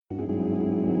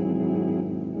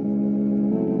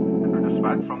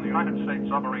United States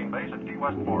submarine base at Key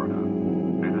West, Florida.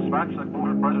 A dispatch that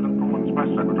quoted President Truman's press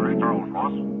secretary, Charles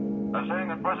Ross, as saying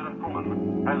that President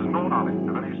Truman has no knowledge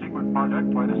of any secret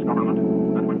project by this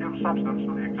government that would give substance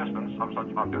to the existence of such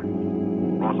objects.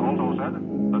 Ross also said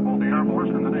that both the Air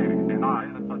Force and the Navy deny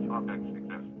that such objects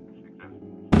exist.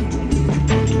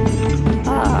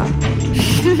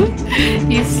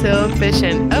 He's so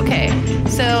efficient. Okay,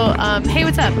 so hey,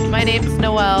 what's up? My name's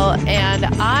Noelle, and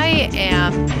I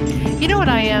am. You know what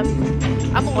I am?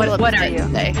 I'm a little What upset are you?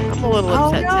 today. I'm a little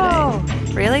upset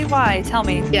today. Really? Why? Tell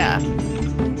me. Yeah.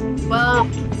 Well,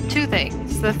 two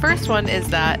things. The first one is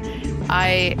that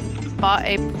I bought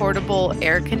a portable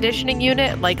air conditioning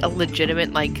unit, like a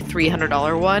legitimate, like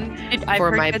 $300 one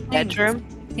for my bedroom.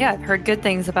 Yeah, I've heard good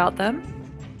things about them.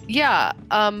 Yeah,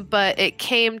 but it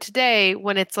came today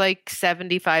when it's like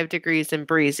 75 degrees and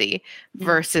breezy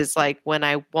versus like when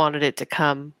I wanted it to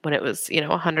come when it was,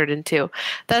 102.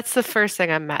 That's the first thing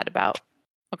I'm mad about.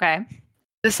 Okay.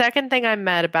 The second thing I'm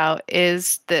mad about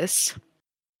is this.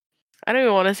 I don't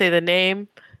even want to say the name.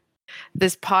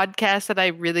 This podcast that I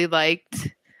really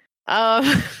liked.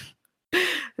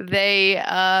 They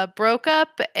broke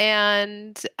up,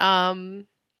 and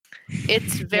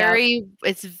it's very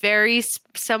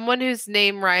someone whose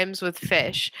name rhymes with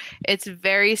fish. It's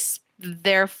very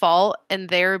their fault, and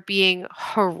they're being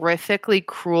horrifically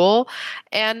cruel.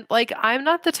 And like, I'm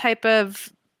not the type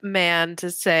of man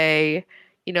to say,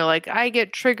 like, I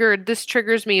get triggered, this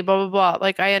triggers me, blah, blah, blah.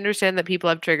 Like, I understand that people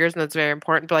have triggers and that's very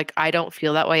important, but like, I don't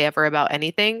feel that way ever about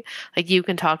anything. Like, you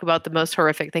can talk about the most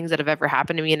horrific things that have ever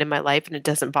happened to me and in my life, and it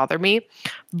doesn't bother me.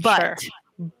 But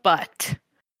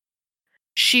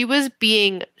she was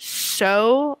being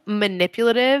so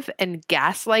manipulative and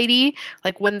gaslighty,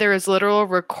 like when there is literal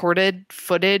recorded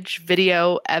footage,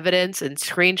 video evidence, and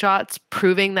screenshots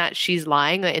proving that she's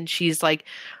lying. And she's like,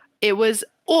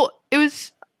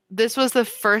 this was the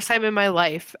first time in my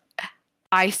life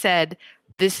I said,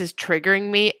 this is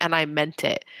triggering me, and I meant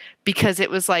it, because it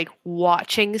was like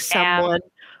watching someone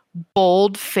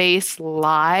bold-face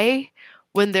lie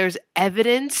when there's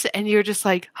evidence, and you're just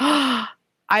like,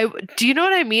 do you know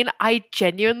what I mean? I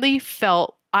genuinely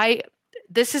felt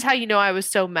this is how you know I was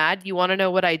so mad. You want to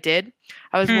know what I did?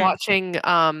 I was watching,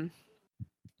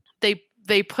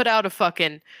 they put out a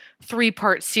fucking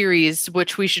 3-part series,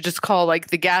 which we should just call like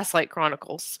the Gaslight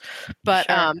Chronicles, but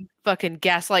fucking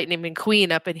Gaslighting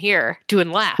McQueen up in here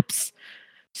doing laps.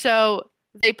 So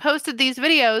they posted these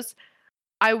videos.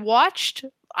 I watched.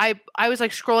 I was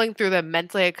like scrolling through them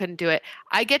mentally. I couldn't do it.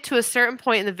 I get to a certain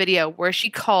point in the video where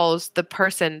she calls the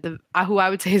person who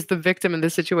I would say is the victim in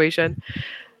this situation,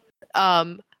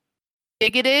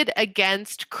 bigoted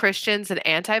against Christians and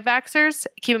anti-vaxxers.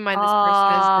 Keep in mind,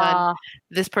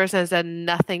 this person has done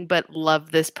nothing but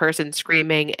love this person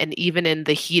screaming, and even in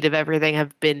the heat of everything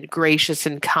have been gracious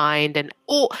and kind. And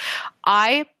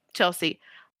Chelsea,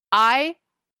 I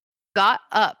got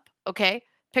up, okay?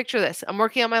 Picture this. I'm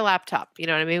working on my laptop. You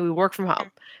know what I mean? We work from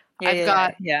home. I've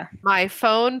got my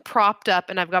phone propped up,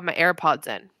 and I've got my AirPods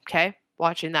in, okay?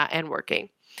 Watching that and working.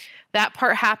 That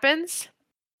part happens.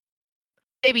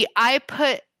 Baby, I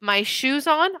put my shoes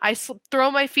on. I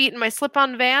throw my feet in my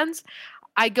slip-on Vans.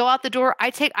 I go out the door.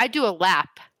 I do a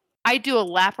lap. I do a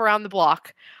lap around the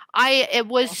block. It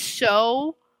was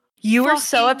so. You were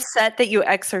so upset that you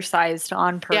exercised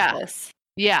on purpose.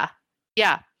 Yeah.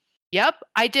 Yep.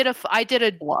 I did a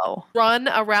run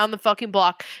around the fucking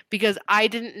block because I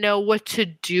didn't know what to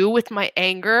do with my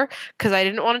anger, because I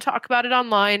didn't want to talk about it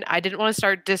online. I didn't want to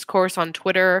start discourse on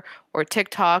Twitter or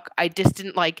TikTok. I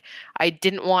didn't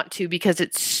want to, because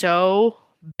it's so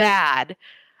bad.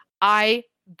 I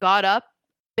got up,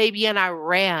 baby, and I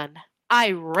ran.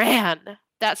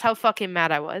 That's how fucking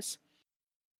mad I was.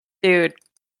 Dude,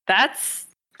 that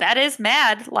is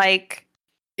mad. Like,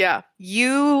 yeah.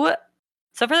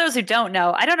 So for those who don't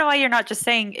know, I don't know why you're not just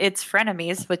saying it's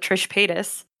frenemies with Trish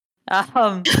Paytas.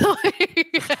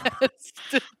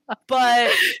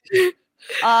 But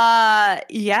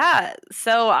yeah.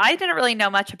 So I didn't really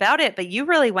know much about it, but you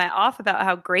really went off about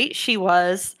how great she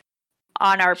was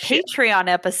on our Patreon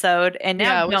episode, and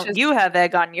now you have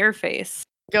egg on your face.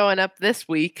 Going up this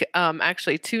week,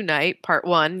 actually tonight, part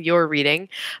 1, you're reading.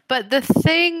 But the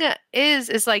thing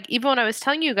is like, even when I was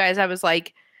telling you guys, I was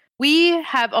like, we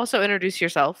have also introduced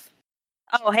yourself.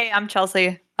 Oh, hey, I'm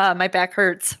Chelsea. My back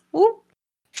hurts. Woo.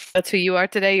 That's who you are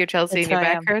today? You're Chelsea and your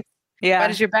back hurts? Yeah. Why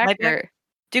does your back hurt?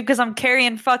 Dude, because I'm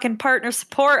carrying fucking partner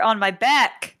support on my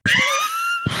back.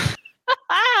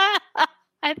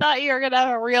 I thought you were going to have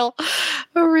a real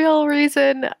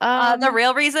reason. The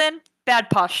real reason? Bad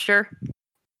posture.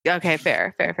 Okay,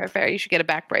 fair. You should get a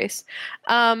back brace.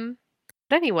 But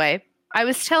anyway, I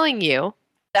was telling you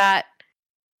that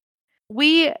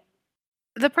the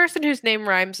person whose name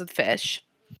rhymes with fish.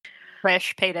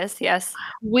 Trish Paytas, yes.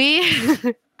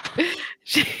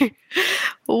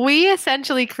 We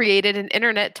essentially created an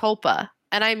internet tulpa.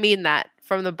 And I mean that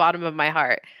from the bottom of my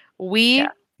heart.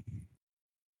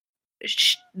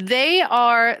 They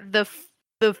are the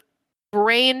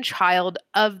brainchild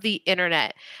of the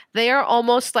internet. They are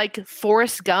almost like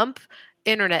Forrest Gump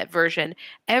internet version.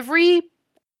 Every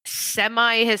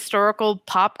semi-historical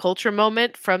pop culture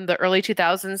moment from the early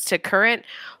 2000s to current,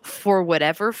 for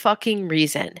whatever fucking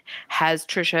reason, has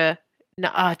Trisha.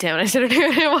 No, oh damn it! I said it. I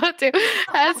didn't want to.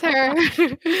 Has her,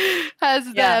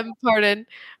 has them. Pardon.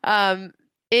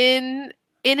 In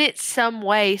it some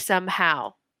way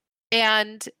somehow,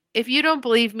 and if you don't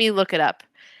believe me, look it up.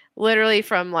 Literally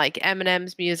from like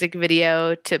Eminem's music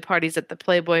video to parties at the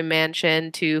Playboy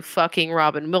Mansion to fucking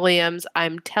Robin Williams.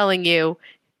 I'm telling you,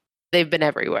 they've been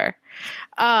everywhere.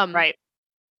 Right.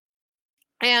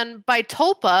 And by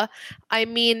tulpa, I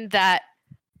mean that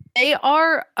they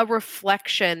are a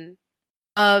reflection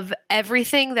of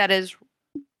everything that is,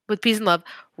 with peace and love,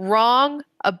 wrong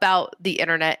about the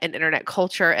internet and internet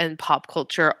culture and pop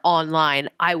culture online,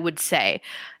 I would say.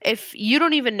 If you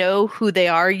don't even know who they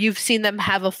are, you've seen them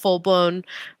have a full-blown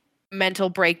mental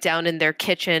breakdown in their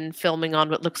kitchen filming on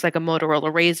what looks like a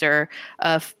Motorola Razr,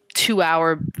 a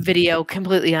 2-hour video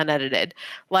completely unedited.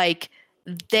 Like,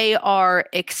 they are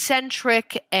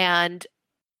eccentric and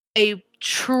a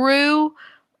true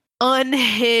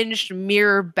unhinged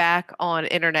mirror back on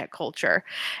internet culture.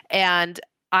 And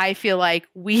I feel like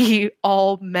we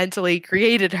all mentally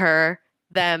created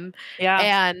them. Yeah.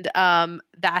 And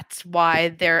that's why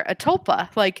they're a tulpa.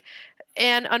 Like,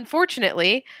 and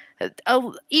unfortunately,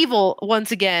 evil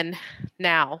once again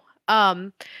now.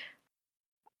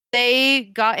 They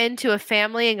got into a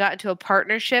family and got into a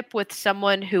partnership with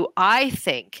someone who I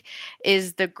think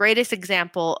is the greatest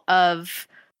example of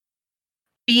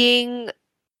being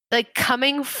like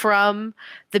coming from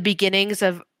the beginnings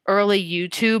of early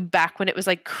YouTube back when it was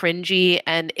like cringy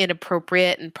and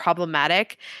inappropriate and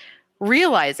problematic,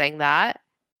 realizing that,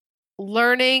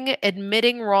 learning,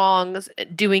 admitting wrongs,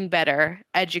 doing better,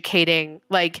 educating,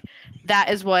 like that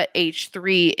is what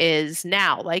H3 is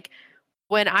now. Like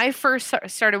when I first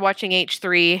started watching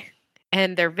H3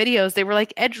 and their videos, they were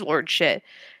like edgelord shit.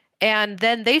 And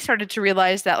then they started to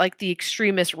realize that like the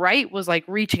extremist right was like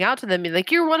reaching out to them and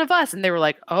like, you're one of us. And they were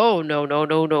like, oh, no, no,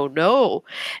 no, no, no.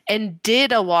 And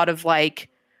did a lot of like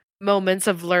moments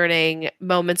of learning,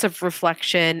 moments of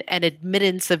reflection and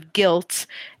admittance of guilt,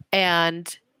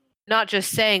 and not just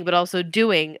saying, but also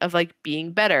doing, of like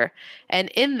being better. And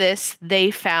in this, they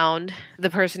found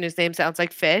the person whose name sounds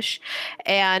like fish.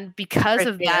 And because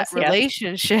of that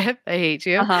relationship, I hate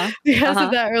you. Because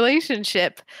of that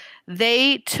relationship,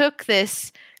 they took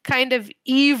this kind of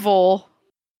evil,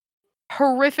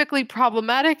 horrifically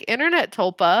problematic internet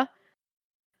tulpa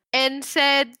and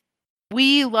said,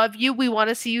 we love you. We want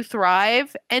to see you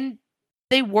thrive. And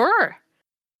they were.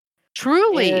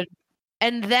 Truly.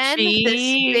 And then this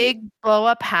big blow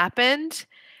up happened.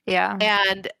 Yeah.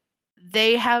 And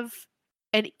they have,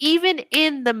 and even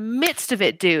in the midst of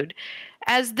it, dude,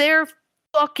 as they're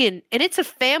fucking, and it's a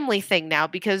family thing now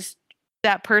because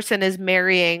that person is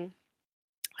marrying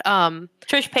Trish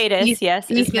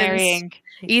Paytas, is marrying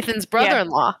Ethan's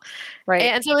brother-in-law. Right.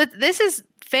 And so this is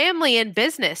family and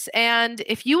business. And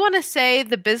if you want to say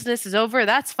the business is over,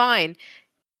 that's fine.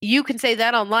 You can say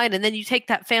that online and then you take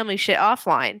that family shit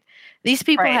offline. These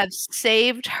people have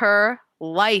saved her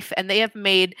life and they have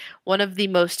made one of the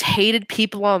most hated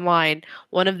people online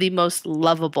one of the most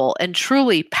lovable and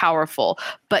truly powerful,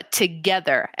 but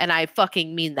together. And I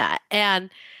fucking mean that.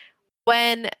 And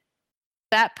when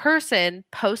that person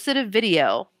posted a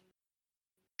video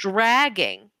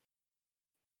dragging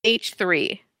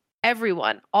H3,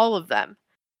 everyone, all of them,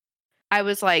 I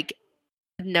was like,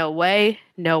 no way,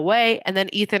 no way. And then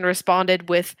Ethan responded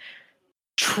with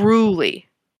truly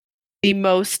the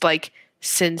most like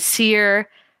sincere,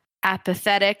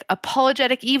 apathetic,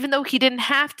 apologetic, even though he didn't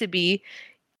have to be,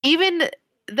 even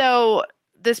though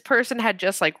this person had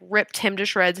just like ripped him to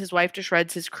shreds, his wife to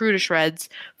shreds, his crew to shreds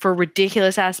for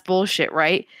ridiculous ass bullshit,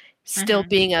 right? Still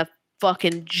being a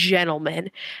fucking gentleman.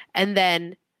 And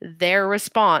then their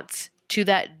response to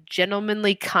that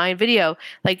gentlemanly kind video,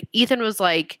 like Ethan was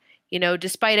like, you know,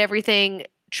 despite everything,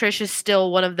 Trish is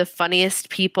still one of the funniest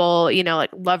people, you know,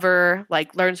 like love her,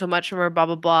 like learn so much from her, blah,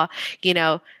 blah, blah. You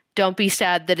know, don't be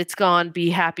sad that it's gone, be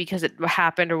happy because it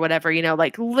happened or whatever, you know,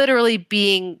 like literally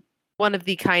being one of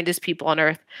the kindest people on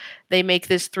earth. They make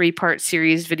this 3-part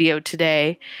series video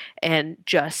today and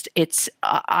just, it's,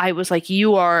 I was like,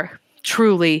 you are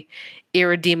truly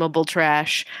irredeemable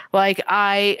trash. Like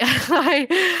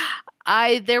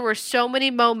there were so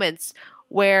many moments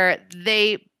where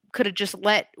they could have just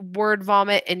let word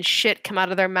vomit and shit come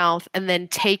out of their mouth and then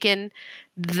taken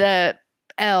the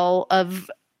L of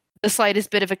the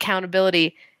slightest bit of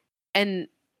accountability, and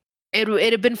it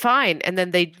had been fine. And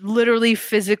then they literally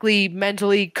physically,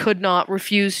 mentally could not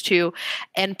refuse to,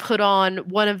 and put on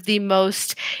one of the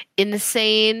most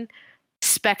insane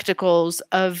spectacles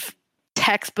of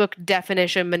textbook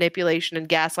definition manipulation and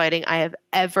gaslighting I have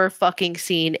ever fucking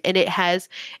seen. And it has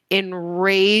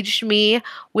enraged me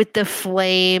with the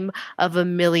flame of a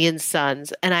million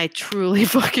suns. And I truly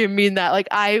fucking mean that. Like,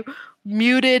 I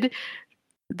muted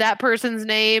that person's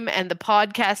name and the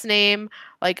podcast name,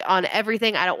 like, on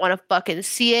everything. I don't want to fucking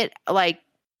see it. Like,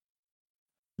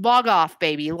 log off,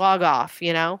 baby. Log off,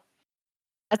 you know?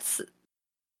 That's,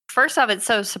 first off, it's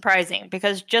so surprising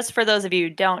because, just for those of you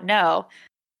who don't know,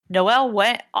 Noelle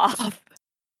went off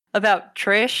about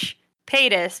Trish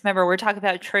Paytas. Remember, we're talking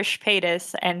about Trish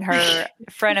Paytas and her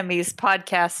Frenemies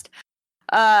podcast,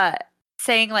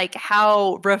 saying like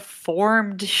how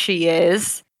reformed she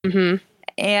is. Mm-hmm.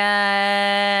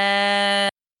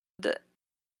 And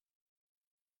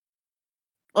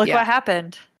look what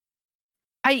happened.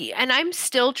 I'm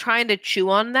still trying to chew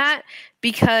on that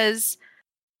because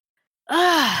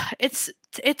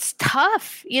it's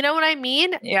tough. You know what I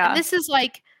mean? Yeah. And this is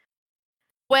like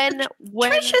when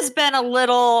Trish has been a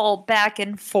little back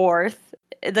and forth,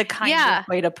 the kindest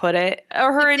way to put it,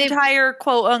 or her entire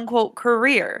quote unquote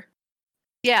career.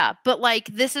 Yeah, but like,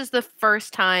 this is the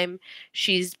first time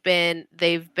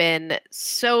they've been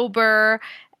sober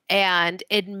and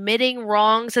admitting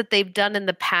wrongs that they've done in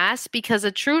the past, because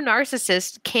a true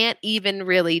narcissist can't even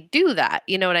really do that.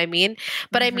 You know what I mean?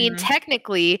 But I mean,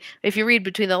 technically, if you read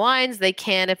between the lines, they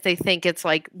can, if they think it's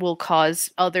like will cause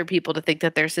other people to think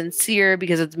that they're sincere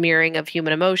because it's mirroring of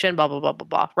human emotion, blah, blah, blah, blah,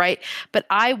 blah, right? But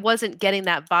I wasn't getting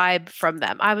that vibe from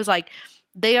them. I was like,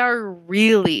 they are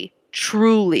really,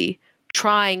 truly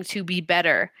trying to be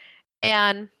better.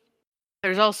 And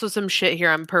there's also some shit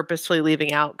here I'm purposefully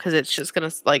leaving out because it's just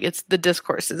gonna, like, it's, the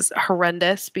discourse is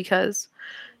horrendous because,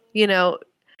 you know,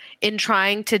 in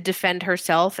trying to defend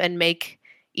herself and make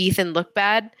Ethan look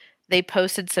bad, they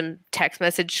posted some text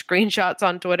message screenshots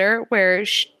on Twitter where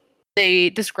they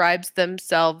describes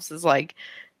themselves as, like,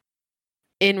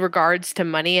 in regards to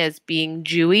money, as being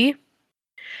Jewy.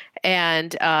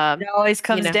 And it always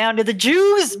comes down to the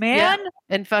Jews, man. Yeah.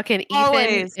 And fucking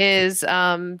Ethan is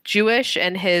Jewish,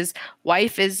 and his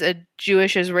wife is a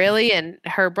Jewish Israeli, and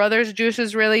her brother's a Jewish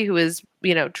Israeli, who is,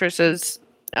 you know, Trisha's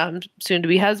soon to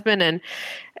be husband. And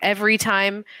every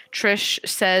time Trish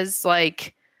says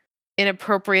like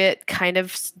inappropriate kind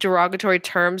of derogatory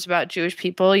terms about Jewish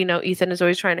people, you know, Ethan is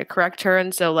always trying to correct her.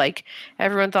 And so like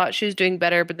everyone thought she was doing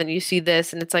better, but then you see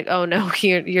this and it's like, oh no,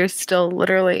 you're still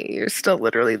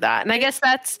literally that. And I guess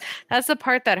that's the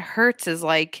part that hurts, is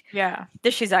like, yeah,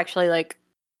 this, she's actually like,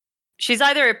 she's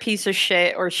either a piece of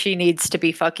shit or she needs to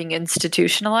be fucking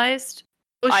institutionalized.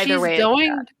 Well, either way,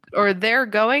 or they're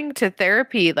going to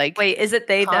therapy. Like, wait, is it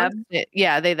they them?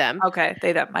 Yeah, they them. Okay,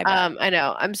 they them. My bad. I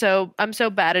know. I'm so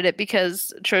bad at it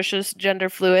because Trisha's gender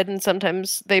fluid, and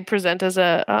sometimes they present as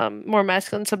a more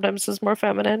masculine, sometimes as more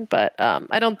feminine. But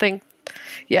I don't think,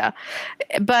 yeah.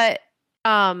 But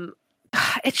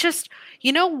it's just,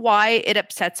 you know why it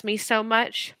upsets me so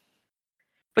much?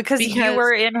 Because you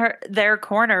were in their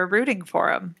corner rooting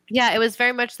for him. Yeah, it was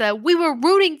very much that we were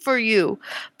rooting for you.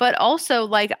 But also,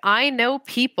 like, I know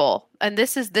people, and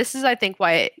this is I think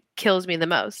why it kills me the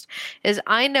most, is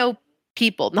I know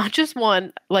people, not just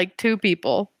one, like two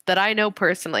people that I know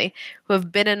personally who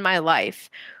have been in my life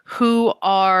who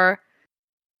are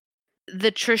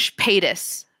the Trish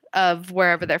Paytas of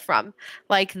wherever they're from.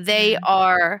 Like, they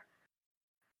are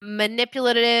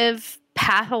manipulative,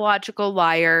 pathological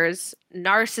liars,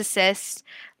 narcissists,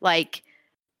 like,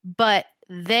 but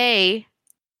they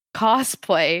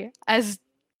cosplay as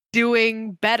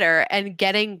doing better and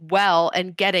getting well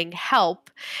and getting help.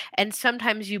 And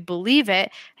sometimes you believe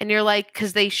it and you're like,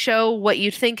 because they show what you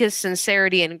think is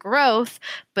sincerity and growth.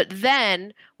 But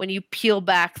then when you peel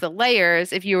back the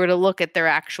layers, if you were to look at their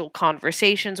actual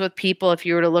conversations with people, if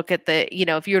you were to look at the, you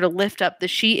know, if you were to lift up the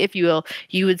sheet, if you will,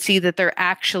 you would see that they're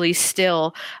actually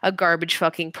still a garbage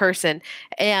fucking person.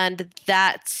 And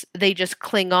they just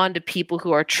cling on to people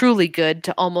who are truly good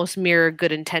to almost mirror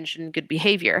good intention, good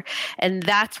behavior. And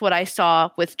that's what I saw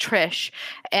with Trish.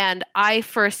 And I,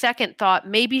 for a second, thought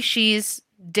maybe she's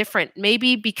different.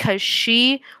 Maybe because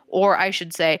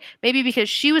maybe because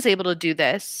she was able to do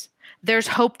this, there's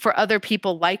hope for other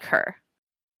people like her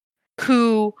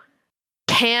who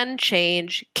can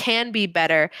change, can be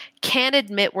better, can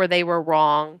admit where they were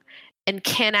wrong, and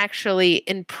can actually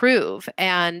improve.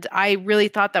 And I really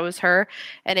thought that was her,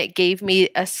 and it gave me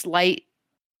a slight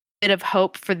bit of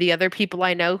hope for the other people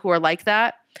I know who are like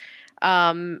that.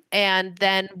 And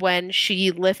then when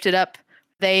they lifted up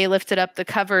the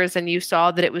covers, and you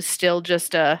saw that it was still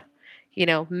just a,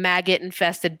 maggot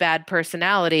infested bad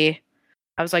personality,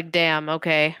 I was like, damn,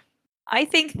 okay. I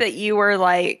think that you were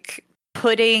like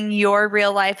putting your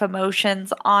real life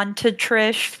emotions onto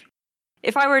Trish.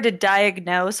 If I were to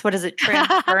diagnose, what is it,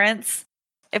 transference?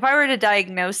 If I were to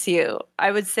diagnose you,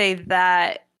 I would say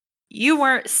that you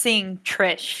weren't seeing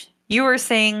Trish. You were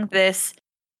seeing this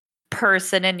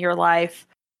person in your life,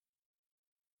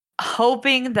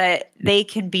 hoping that they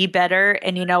can be better.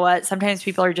 And you know what? Sometimes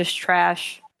people are just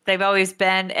trash. They've always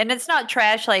been. And it's not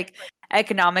trash like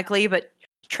economically, but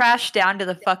trash down to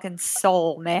the fucking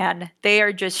soul, man. They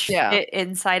are just shit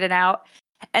inside and out.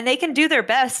 And they can do their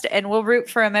best, and we'll root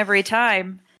for them every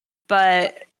time.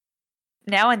 But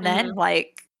now and then,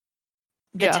 like,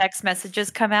 the text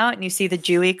messages come out, and you see the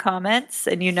Jewy comments,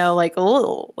 and you know, like,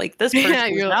 oh, like, this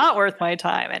person is not worth my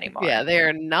time anymore. Yeah,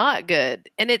 they're not good.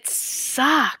 And it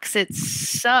sucks. It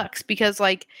sucks because,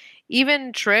 like,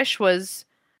 even Trish was,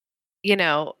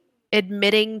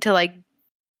 admitting to, like,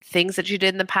 things that she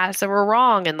did in the past that were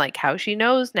wrong, and like how she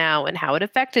knows now and how it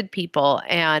affected people.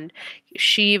 And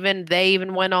they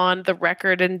even went on the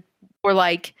record and were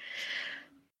like,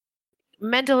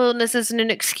 mental illness isn't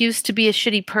an excuse to be a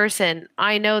shitty person.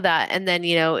 I know that. And then,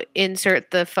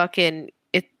 insert the fucking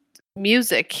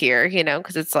music here,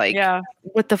 because it's like,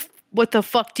 what the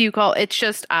fuck do you call it? It's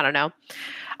just, I don't know.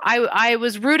 I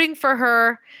was rooting for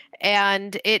her,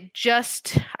 and it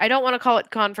just, I don't want to call it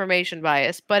confirmation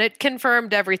bias, but it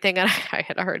confirmed everything I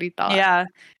had already thought. Yeah.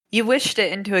 You wished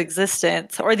it into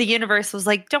existence, or the universe was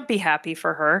like, don't be happy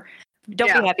for her.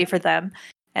 Don't be happy for them.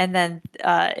 And then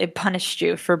it punished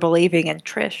you for believing in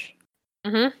Trish.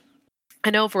 Mm-hmm.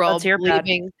 And overall,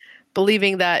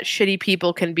 believing that shitty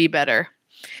people can be better.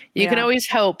 You can always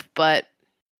hope, but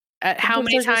how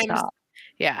many times?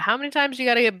 Yeah, how many times you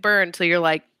got to get burned till you're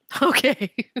like,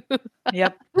 okay.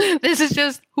 Yep. This is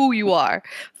just who you are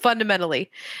fundamentally,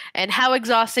 and how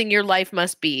exhausting your life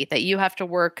must be that you have to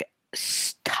work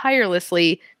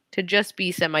tirelessly to just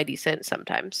be semi-decent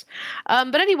sometimes.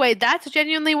 But anyway, that's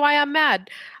genuinely why I'm mad.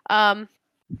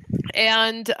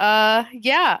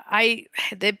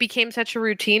 It became such a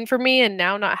routine for me, and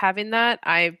now not having that,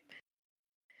 I'm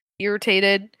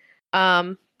irritated.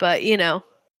 But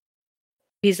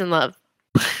peace and love.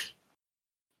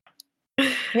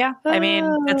 Yeah, I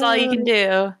mean, that's all you can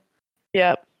do.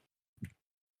 Yep.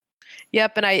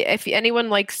 And if anyone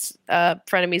likes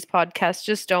Frenemies podcast,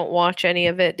 just don't watch any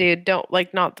of it, dude. Don't,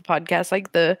 like, not the podcast,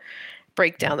 like the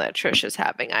breakdown that Trish is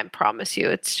having. I promise you,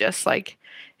 it's just like,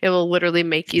 it will literally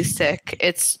make you sick.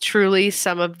 It's truly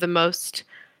some of the most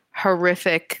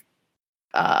horrific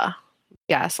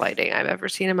gaslighting I've ever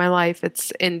seen in my life.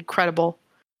 It's incredible.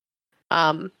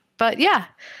 But yeah.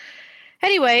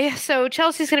 Anyway, so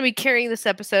Chelsea's going to be carrying this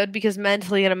episode because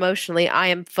mentally and emotionally, I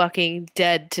am fucking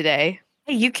dead today.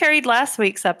 Hey, you carried last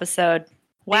week's episode.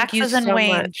 Waxes and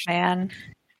wanes, man.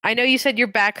 I know you said your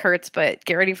back hurts, but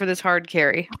get ready for this hard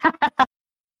carry.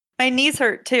 My knees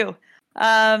hurt too.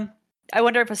 I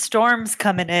wonder if a storm's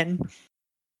coming in.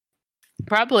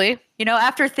 Probably.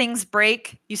 After things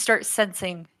break, you start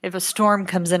sensing if a storm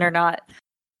comes in or not.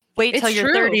 Wait till your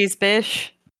 30s,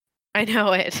 bish. I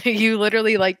know it. You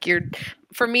literally, like,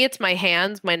 for me, it's my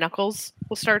hands, my knuckles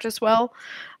will start to swell.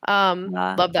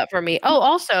 Love that for me. Oh,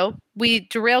 also, we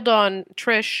derailed on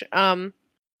Trish.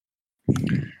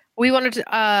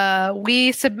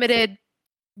 We submitted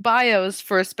bios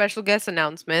for special guest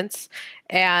announcements,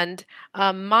 and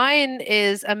mine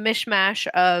is a mishmash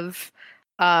of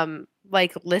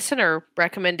like listener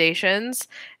recommendations,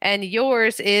 and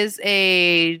yours is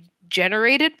a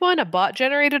bot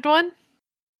generated one.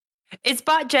 It's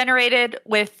bot generated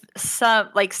with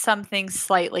some things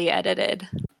slightly edited.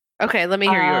 Okay, let me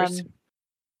hear yours.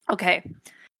 Okay.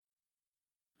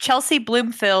 Chelsea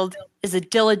Bloomfield is a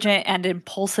diligent and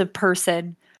impulsive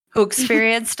person who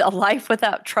experienced a life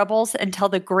without troubles until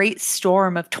the great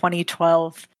storm of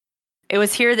 2012. It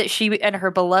was here that she and her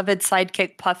beloved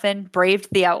sidekick Puffin braved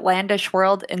the outlandish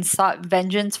world and sought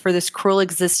vengeance for this cruel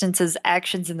existence's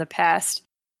actions in the past.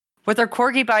 With her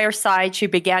corgi by her side, she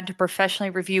began to professionally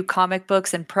review comic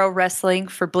books and pro wrestling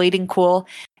for Bleeding Cool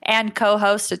and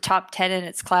co-host a top 10 in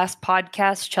its class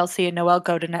podcast, Chelsea and Noelle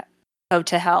Go to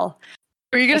Hell.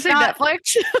 Were you going to say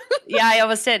Netflix? Yeah, I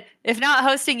almost did. If not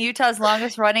hosting Utah's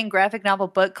longest running graphic novel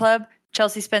book club,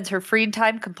 Chelsea spends her free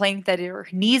time complaining that her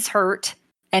knees hurt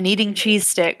and eating cheese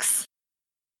sticks.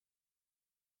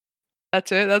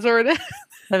 That's it. That's what it is.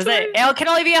 That was it. It can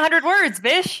only be 100 words,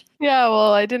 bish. Yeah,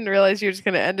 well, I didn't realize you were just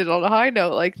going to end it on a high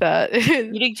note like that.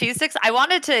 Eating cheese sticks? I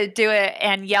wanted to do it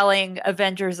and yelling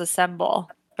Avengers Assemble,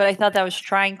 but I thought that was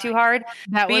trying too hard.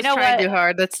 That But was trying too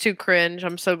hard. That's too cringe.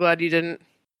 I'm so glad you didn't.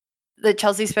 That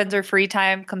Chelsea spends her free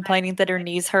time complaining that her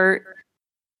knees hurt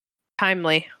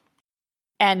Timely.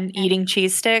 and eating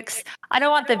cheese sticks. I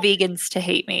don't want the vegans to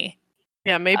hate me.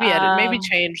 Yeah, maybe edit. Maybe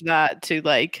change that to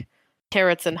like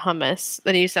carrots and hummus.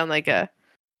 Then you sound like a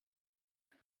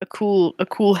cool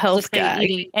health guy.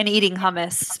 Eating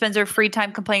hummus. Spends her free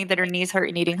time complaining that her knees hurt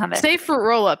and eating hummus. Say fruit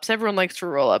roll-ups. Everyone likes fruit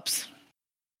roll-ups.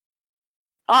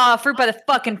 Fruit by the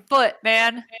fucking foot,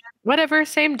 man. Whatever,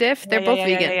 same diff. They're both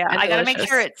vegan. Yeah. I gotta make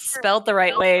sure it's spelled the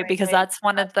right way because that's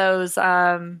one of those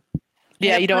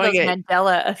you don't want to get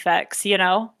Mandela effects,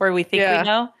 where we think we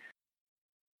know.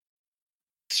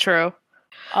 It's true.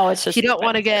 Oh, it's just you don't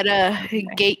want to get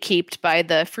gatekeeped by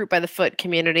the fruit by the foot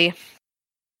community.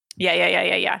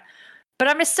 Yeah. But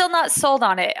I'm still not sold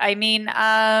on it. I mean,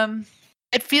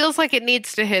 it feels like it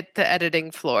needs to hit the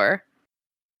editing floor.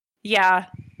 Yeah.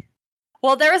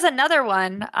 Well, there was another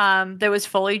one that was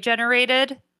fully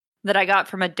generated that I got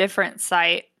from a different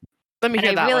site. Let me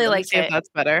hear that. Really one. liked see it. If that's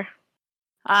better.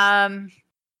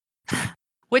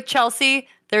 With Chelsea,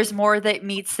 there's more that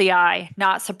meets the eye.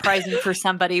 Not surprising for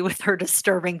somebody with her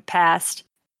disturbing past.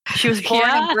 She was born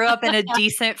and grew up in a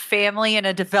decent family in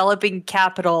a developing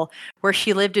capital where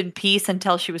she lived in peace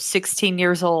until she was 16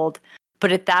 years old.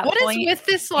 But at that point, what is with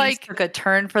this took a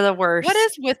turn for the worse. What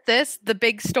is with this? The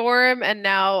big storm and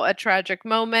now a tragic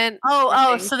moment.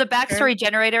 So the backstory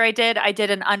generator I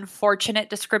did an unfortunate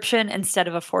description instead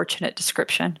of a fortunate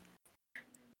description.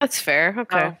 That's fair.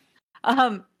 Okay.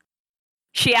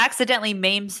 She accidentally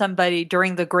maimed somebody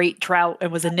during the Great Drought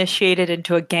and was initiated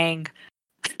into a gang.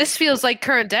 This feels like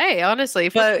current day, honestly.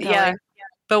 But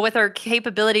with her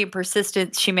capability and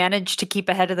persistence, she managed to keep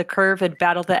ahead of the curve and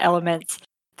battle the elements.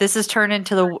 This has turned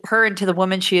into the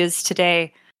woman she is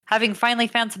today. Having finally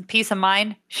found some peace of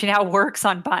mind, she now works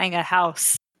on buying a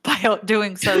house. By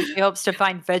doing so, she hopes to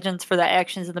find vengeance for the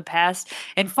actions in the past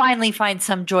and finally find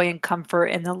some joy and comfort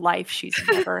in the life she's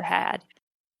never had.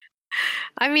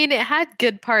 I mean, it had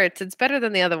good parts. It's better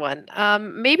than the other one.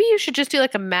 Maybe you should just do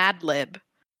like a Mad Lib.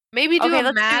 Maybe do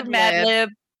a Mad Lib.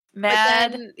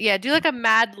 Do like a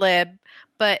Mad Lib,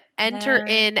 but enter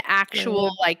in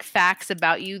actual like facts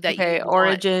about you that you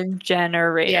origin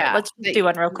generator. Yeah, let's do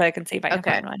one real quick and see if I can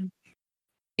find one.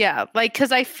 Yeah, like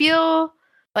because I feel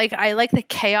like I like the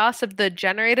chaos of the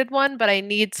generated one, but I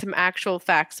need some actual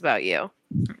facts about you.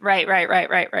 Right.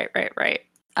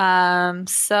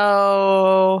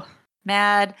 So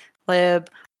Mad Lib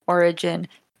origin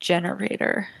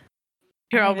generator.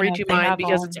 Here, I'll read you mine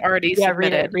because it's already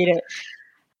submitted. Read it.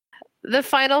 The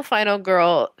final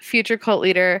girl, future cult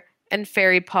leader, and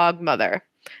fairy pog mother.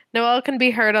 Noelle can be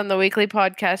heard on the weekly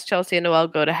podcast Chelsea and Noelle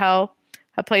Go to Hell,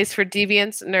 a place for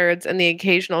deviants, nerds, and the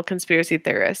occasional conspiracy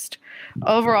theorist.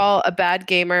 Overall, a bad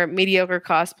gamer, mediocre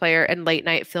cosplayer, and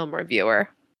late-night film reviewer.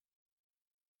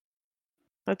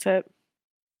 That's it.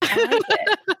 I like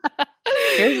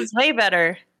it. Yours is way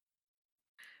better.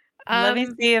 Let me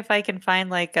see if I can find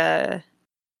like a...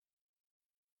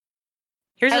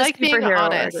 Here's I like being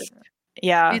honest.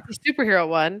 Yeah. It's a superhero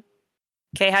one.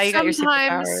 Okay, how you got your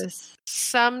superpowers?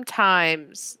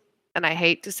 Sometimes, and I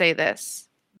hate to say this,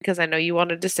 because I know you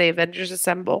wanted to say Avengers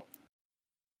Assemble.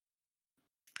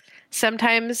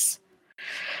 Sometimes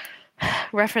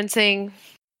referencing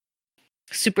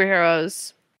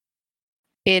superheroes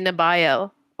in a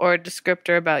bio or a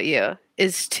descriptor about you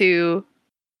is too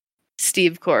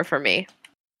Steve Core for me.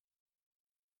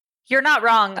 You're not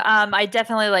wrong. I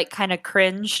definitely kind of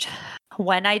cringed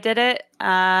when I did it.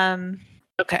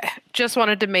 Okay. Just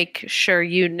wanted to make sure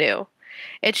you knew.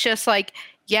 It's just like,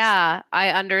 yeah, I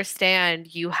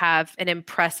understand you have an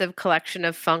impressive collection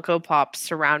of Funko Pops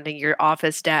surrounding your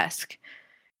office desk.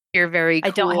 You're very cool.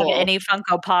 I don't have any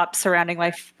Funko Pops surrounding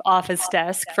my office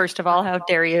desk. First of all, how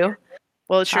dare you?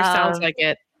 Well, it sure sounds like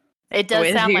it. It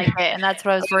does sound like it, and that's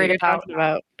what I was worried about.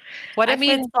 What if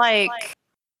it's like...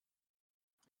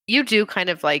 You do kind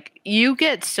of you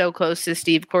get so close to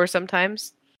Steve Core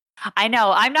sometimes. I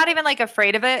know. I'm not even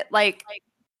afraid of it. Like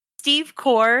Steve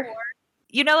Core,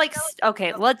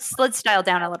 okay, let's dial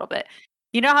down a little bit.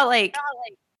 You know how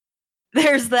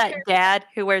there's that dad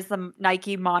who wears the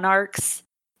Nike Monarchs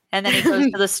and then he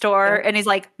goes to the store and he's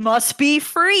like, must be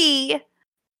free.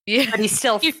 Yeah. But he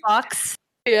still fucks.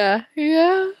 Yeah.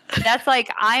 That's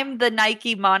I'm the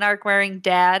Nike Monarch wearing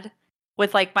dad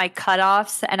with my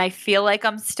cutoffs and I feel like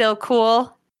I'm still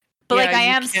cool, But Yeah, like I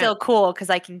you am can't- still cool because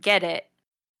I can get it.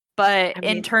 But I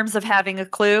in mean- terms of having a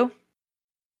clue,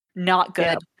 not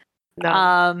good. No,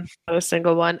 Um, not a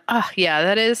single one. Oh, yeah,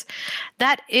 that is,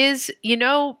 that's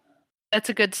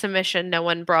a good submission. No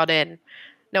one brought that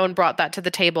to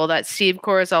the table. That Steve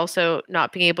Core is also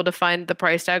not being able to find the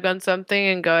price tag on something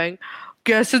and going,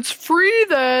 guess it's free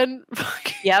then.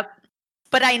 yep.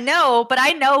 But I know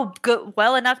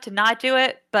well enough to not do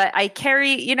it. But I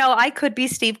carry, I could be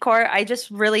Steve Core. I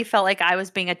just really felt like I was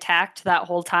being attacked that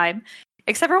whole time,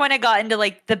 except for when I got into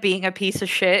like the being a piece of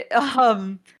shit.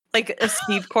 Like a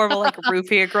Steve Core will like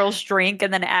roofie a girl's drink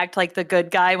and then act like the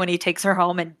good guy when he takes her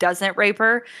home and doesn't rape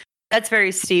her. That's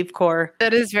very Steve Core.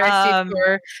 That is very Steve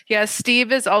Core. Yeah,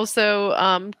 Steve is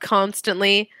also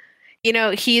constantly,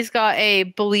 he's got a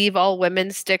believe all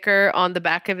women sticker on the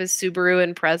back of his Subaru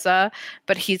Impreza,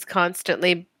 but he's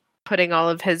constantly putting all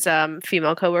of his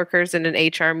female coworkers in an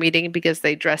HR meeting because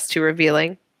they dress too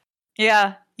revealing.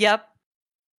 Yeah. Yep.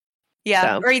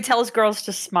 Yeah. So. Or he tells girls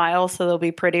to smile so they'll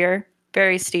be prettier.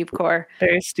 Very Steve Core.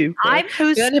 Very Steve Core. I'm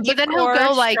who Steve but then Core he'll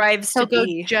go like, strives to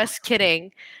be. just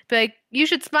kidding. Be like, you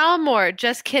should smile more.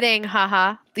 Just kidding.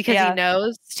 Haha. Because he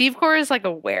knows. Steve Core is like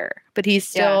aware, but he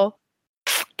still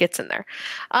gets in there.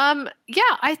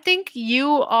 Yeah, I think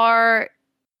you are.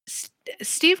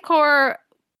 Steve Core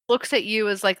looks at you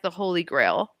as like the holy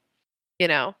grail.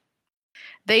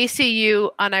 They see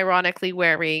you unironically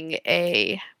wearing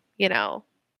a,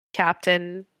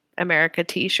 Captain America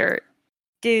t-shirt.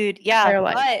 Dude, yeah,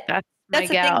 like, but that's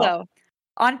the thing though.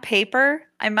 On paper,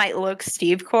 I might look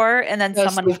Steve Core, and then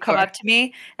someone will come up to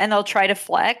me and they'll try to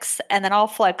flex, and then I'll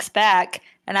flex back,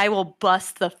 and I will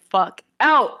bust the fuck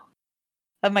out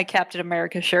of my Captain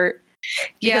America shirt.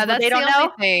 Yeah, that's the only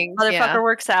thing. Motherfucker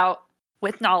works out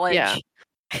with knowledge. Yeah.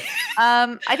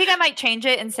 I think I might change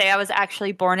it and say I was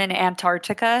actually born in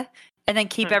Antarctica, and then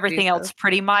keep everything else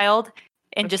pretty mild,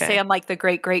 and just say I'm like the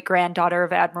great-great-granddaughter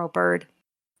of Admiral Byrd.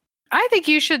 I think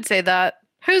you should say that.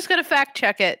 Who's going to fact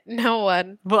check it? No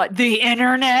one. What, the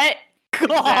internet?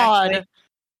 God.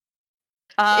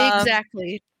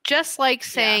 Exactly. Just like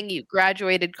saying you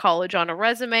graduated college on a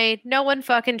resume, no one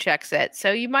fucking checks it.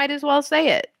 So you might as well say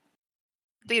it.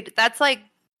 Dude, that's like,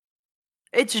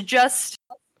 it's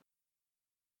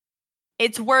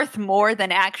worth more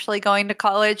than actually going to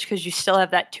college because you still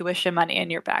have that tuition money in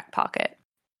your back pocket.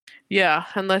 Yeah,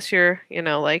 unless you're,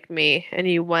 like me and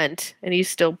you went and you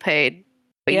still paid,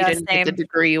 but you didn't get the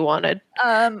degree you wanted.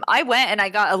 I went and I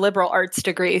got a liberal arts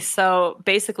degree, so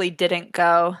basically didn't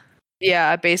go.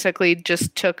 Yeah, I basically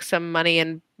just took some money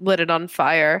and lit it on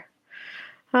fire.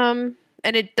 And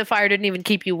the fire didn't even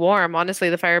keep you warm. Honestly,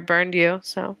 the fire burned you,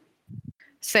 so.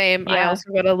 Same. Yeah. I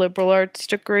also got a liberal arts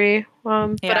degree,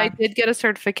 but I did get a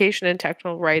certification in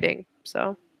technical writing,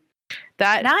 so.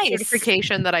 That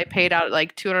certification that I paid out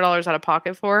like $200 out of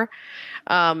pocket for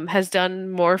has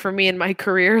done more for me in my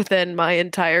career than my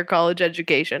entire college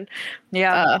education.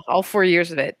 Yeah. All 4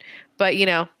 years of it. But,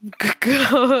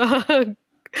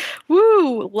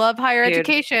 woo, love higher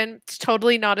education. It's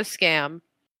totally not a scam.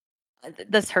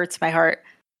 This hurts my heart.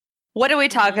 What are we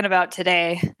talking about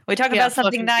today? We talking about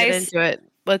something nice? Get into it.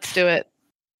 Let's do it.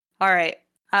 All right.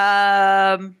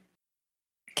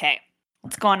 Okay.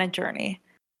 Let's go on a journey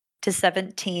to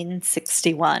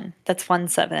 1761. That's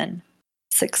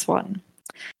 1761.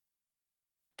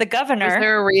 The governor. Was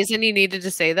there a reason you needed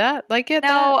to say that?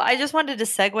 No, I just wanted to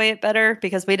segue it better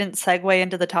because we didn't segue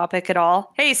into the topic at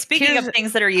all. Hey, speaking of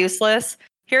things that are useless,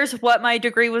 here's what my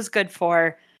degree was good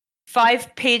for.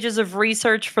 5 pages of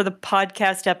research for the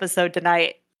podcast episode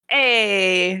tonight.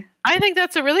 Hey. I think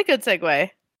that's a really good segue.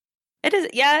 It is.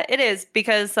 Yeah, it is.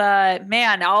 Because,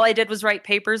 man, all I did was write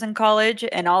papers in college,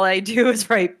 and all I do is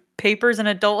write papers in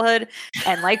adulthood.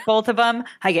 And like both of them,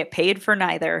 I get paid for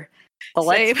neither. So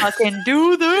let's fucking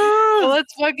do this.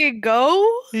 Let's fucking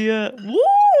go. Yeah.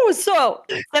 Woo! So,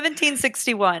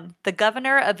 1761, the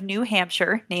governor of New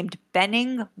Hampshire, named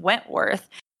Benning Wentworth,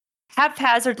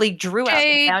 haphazardly drew out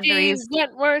the boundaries.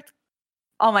 Wentworth.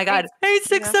 Oh my God.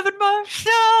 867 Marsh.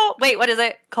 No. Wait, what is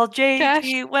it called?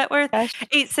 J.G. Wentworth.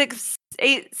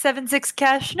 86876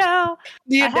 cash now.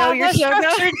 You know you're so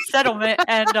structured settlement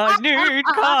and I need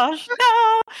cash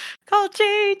now. Call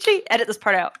J.G. Edit this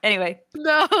part out. Anyway.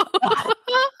 No.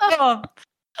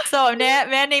 So a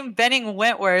man named Benning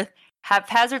Wentworth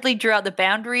haphazardly drew out the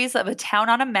boundaries of a town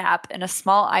on a map in a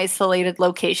small isolated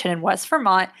location in West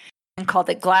Vermont and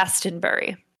called it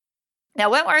Glastonbury.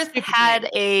 Now, Wentworth had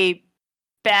a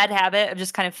bad habit of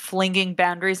just kind of flinging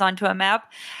boundaries onto a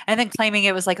map and then claiming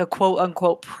it was like a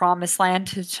quote-unquote promised land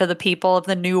to the people of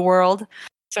the New World.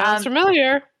 Sounds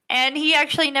familiar. And he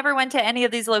actually never went to any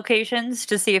of these locations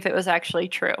to see if it was actually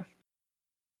true.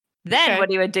 Then what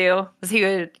he would do was he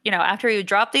would, after he would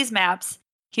drop these maps,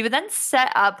 he would then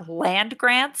set up land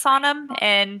grants on them,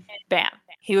 and bam,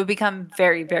 he would become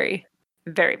very, very,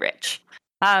 very rich.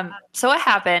 So what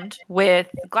happened with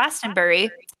Glastonbury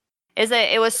is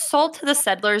that it was sold to the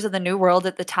settlers of the New World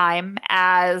at the time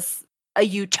as a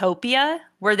utopia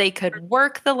where they could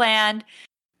work the land,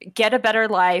 get a better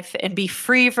life, and be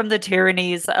free from the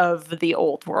tyrannies of the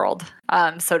old world,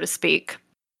 so to speak.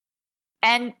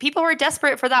 And people were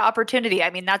desperate for that opportunity. I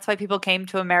mean, that's why people came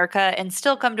to America and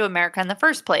still come to America in the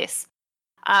first place.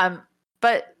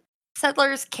 But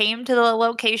settlers came to the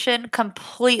location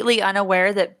completely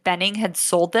unaware that Benning had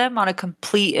sold them on a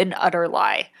complete and utter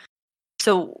lie.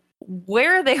 So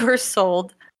where they were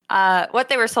sold, what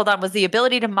they were sold on was the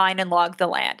ability to mine and log the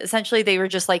land. Essentially, they were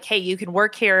just like, hey, you can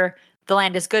work here. The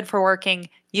land is good for working.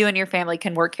 You and your family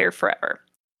can work here forever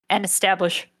and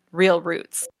establish real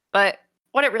roots. But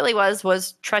what it really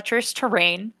was treacherous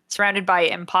terrain surrounded by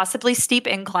impossibly steep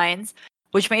inclines,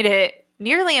 which made it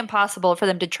nearly impossible for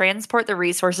them to transport the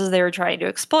resources they were trying to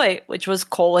exploit, which was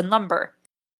coal and lumber.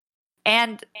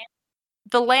 And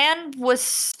the land was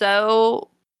so...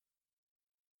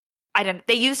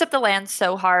 they used up the land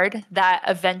so hard that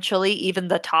eventually even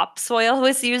the topsoil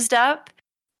was used up.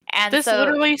 And this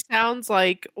literally sounds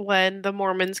like when the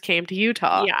Mormons came to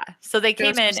Utah. Yeah. So they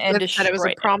came in and destroyed it was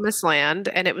a promised land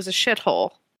and it was a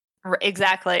shithole.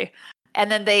 Exactly.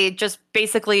 And then they just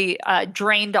basically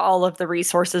drained all of the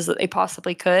resources that they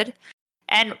possibly could.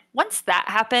 And once that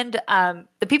happened,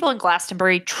 the people in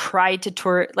Glastonbury tried to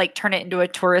turn it into a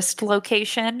tourist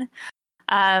location.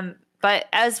 But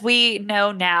as we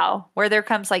know now, where there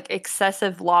comes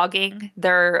excessive logging,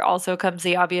 there also comes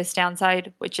the obvious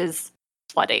downside, which is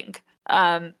flooding.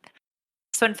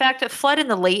 So in fact, a flood in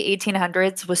the late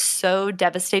 1800s was so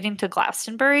devastating to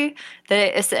Glastonbury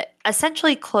that it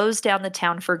essentially closed down the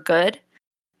town for good.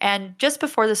 And just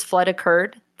before this flood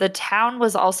occurred, the town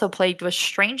was also plagued with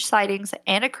strange sightings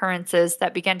and occurrences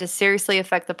that began to seriously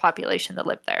affect the population that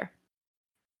lived there.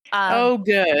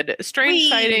 Good. Strange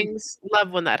sightings.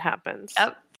 Love when that happens.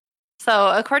 Yep. So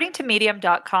according to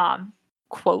Medium.com,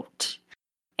 quote,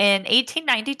 in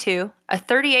 1892, a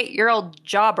 38-year-old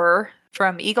jobber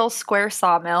from Eagle Square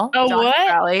Sawmill, John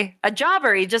Crowley, a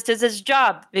jobber, he just does his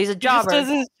job. He's a jobber.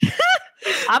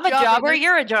 I'm a jobber,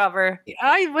 you're a jobber.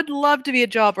 I would love to be a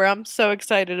jobber. I'm so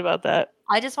excited about that.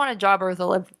 I just want a jobber with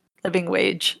a living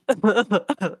wage.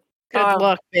 Good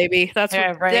luck, baby. That's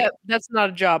right. That's not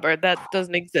a jobber. That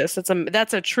doesn't exist.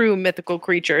 That's a true mythical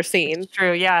creature scene. It's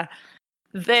true, yeah.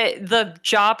 The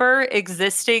jobber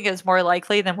existing is more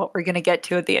likely than what we're going to get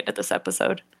to at the end of this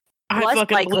episode. I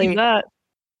fucking believe that.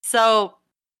 So,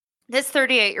 this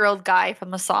 38-year-old guy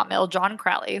from the sawmill, John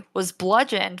Crowley, was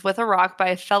bludgeoned with a rock by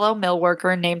a fellow mill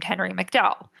worker named Henry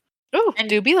McDowell. Oh, and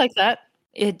do be like that.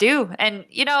 It do. And,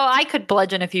 I could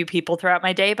bludgeon a few people throughout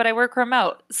my day, but I work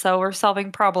remote, so we're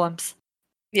solving problems.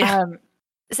 Yeah.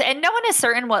 And no one is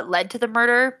certain what led to the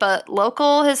murder, but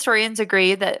local historians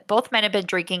agree that both men had been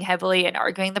drinking heavily and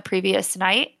arguing the previous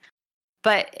night.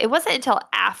 But it wasn't until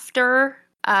after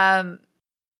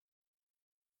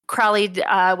Crowley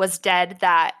was dead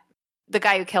that the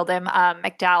guy who killed him,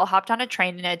 McDowell, hopped on a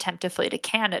train in an attempt to flee to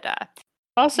Canada.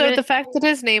 Also, the fact that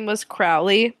his name was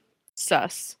Crowley,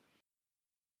 sus.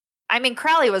 I mean,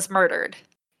 Crowley was murdered.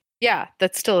 Yeah,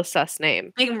 that's still a sus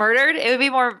name. Being murdered? It would be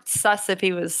more sus if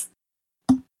he was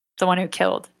the one who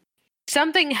killed.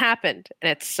 Something happened,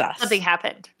 and it's sus. Something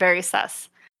happened. Very sus.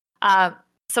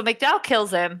 So McDowell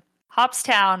kills him, hops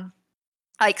town,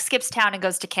 skips town and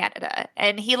goes to Canada.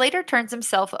 And he later turns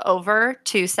himself over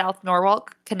to South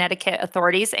Norwalk, Connecticut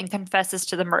authorities and confesses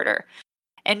to the murder.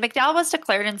 And McDowell was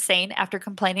declared insane after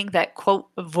complaining that, quote,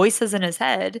 voices in his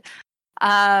head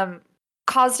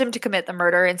caused him to commit the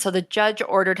murder. And so the judge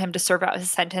ordered him to serve out his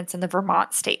sentence in the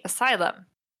Vermont State Asylum.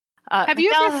 Have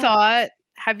you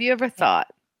ever thought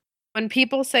when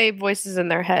people say voices in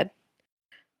their head,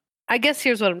 I guess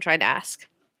here's what I'm trying to ask.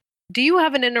 Do you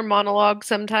have an inner monologue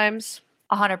sometimes?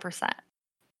 100%.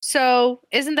 So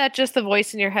isn't that just the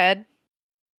voice in your head?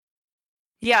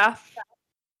 Yeah.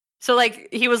 So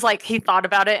he thought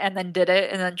about it and then did it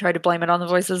and then tried to blame it on the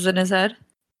voices in his head?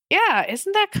 Yeah,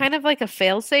 isn't that kind of like a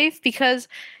failsafe? Because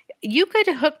you could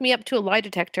hook me up to a lie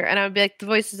detector and I would be like, the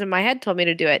voices in my head told me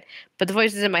to do it. But the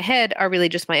voices in my head are really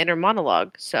just my inner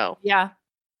monologue. So, yeah.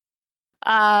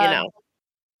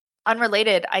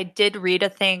 Unrelated, I did read a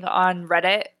thing on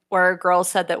Reddit where a girl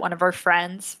said that one of her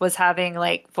friends was having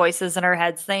voices in her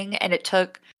head thing, and it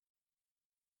took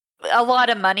a lot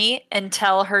of money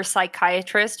until her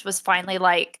psychiatrist was finally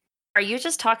like, are you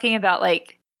just talking about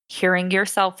hearing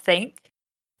yourself think?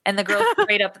 And the girl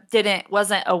straight up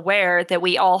wasn't aware that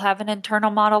we all have an internal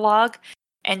monologue.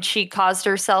 And she caused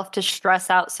herself to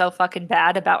stress out so fucking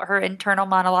bad about her internal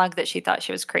monologue that she thought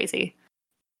she was crazy.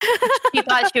 She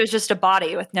thought she was just a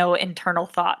body with no internal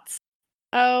thoughts.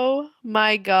 Oh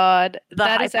my God.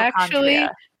 That is actually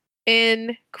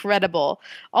incredible.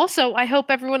 Also, I hope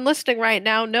everyone listening right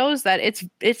now knows that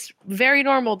it's very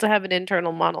normal to have an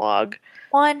internal monologue.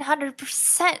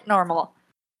 100% normal.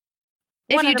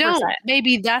 100%. If you don't,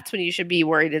 maybe that's when you should be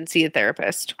worried and see a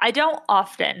therapist. I don't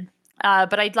often,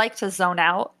 but I'd like to zone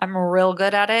out. I'm real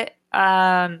good at it.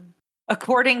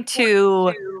 According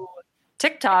to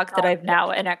TikTok, that I'm now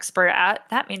an expert at,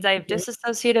 that means I have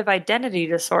dissociative identity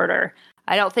disorder.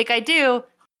 I don't think I do,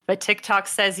 but TikTok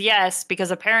says yes,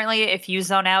 because apparently if you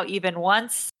zone out even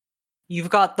once, you've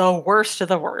got the worst of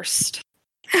the worst.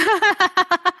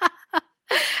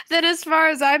 Then as far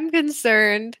as I'm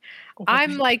concerned,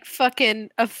 I'm like fucking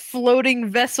a floating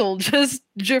vessel just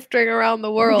drifting around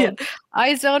the world. Yeah.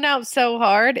 I zone out so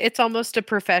hard, it's almost a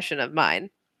profession of mine.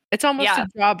 It's almost a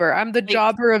jobber. I'm the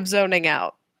jobber of zoning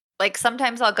out. Like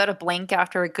sometimes I'll go to blink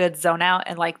after a good zone out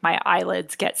and like my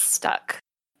eyelids get stuck.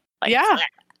 Like, yeah.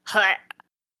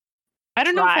 I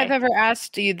don't know if I've ever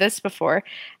asked you this before.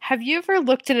 Have you ever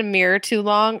looked in a mirror too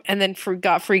long and then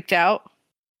got freaked out?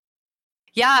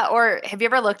 Yeah, or have you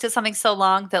ever looked at something so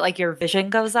long that like your vision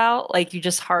goes out? Like you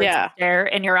just hard stare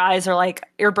and your eyes are like,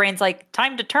 your brain's like,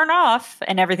 time to turn off,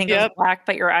 and everything goes black,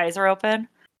 but your eyes are open.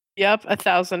 Yep,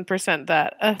 1,000%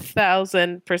 that.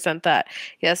 1,000% that.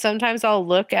 Yeah, sometimes I'll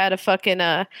look at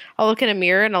I'll look in a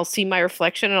mirror and I'll see my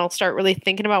reflection and I'll start really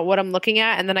thinking about what I'm looking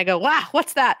at, and then I go, wow,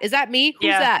 what's that? Is that me? Who's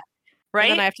that?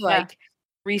 Right? And then I have to like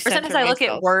reset. Or sometimes I look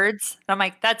at words and I'm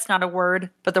like, that's not a word,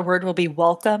 but the word will be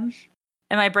welcome.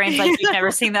 And my brain's like, you've never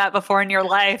seen that before in your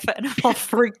life. And I'm all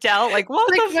freaked out. Like, what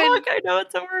the fuck? I know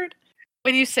it's a word.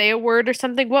 When you say a word or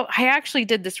something, well, I actually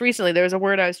did this recently. There was a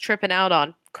word I was tripping out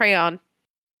on. Crayon.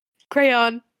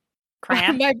 Crayon?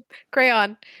 My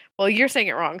crayon. Well, you're saying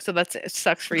it wrong, so it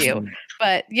sucks for you.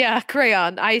 But yeah,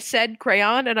 crayon. I said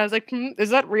crayon, and I was like, is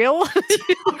that real?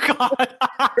 Oh, God.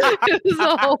 It was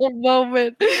a whole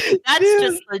moment. That's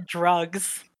just the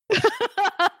drugs.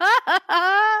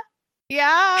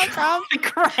 Yeah, probably.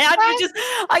 Crayon.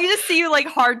 I just see you like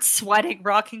hard sweating,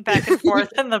 rocking back and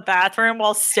forth in the bathroom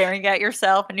while staring at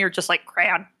yourself, and you're just like,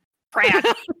 crayon. Crayon.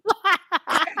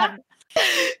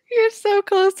 You're so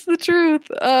close to the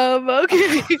truth.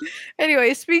 Okay.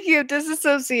 Anyway, speaking of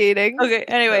disassociating. Okay,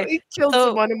 anyway. He killed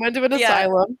someone and went to an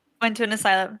asylum. Went to an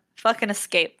asylum. Fucking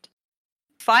escaped.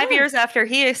 5 years after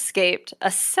he escaped,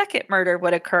 a second murder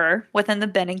would occur within the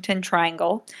Bennington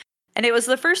Triangle. And it was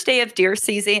the first day of deer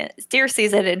season,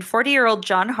 and 40-year-old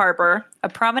John Harbour, a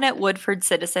prominent Woodford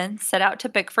citizen, set out to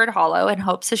Bickford Hollow in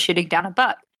hopes of shooting down a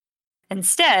buck.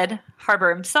 Instead,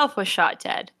 Harbour himself was shot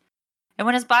dead. And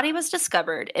when his body was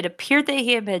discovered, it appeared that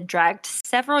he had been dragged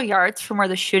several yards from where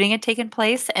the shooting had taken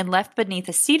place and left beneath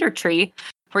a cedar tree,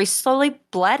 where he slowly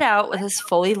bled out with his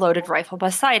fully loaded rifle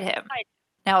beside him.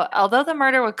 Now, although the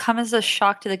murder would come as a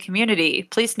shock to the community,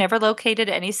 police never located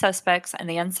any suspects, and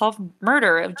the unsolved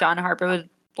murder of John Harbour would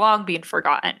long be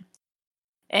forgotten.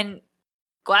 And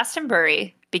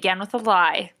Glastonbury began with a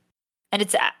lie, and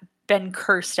it's been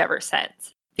cursed ever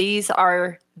since. These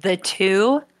are the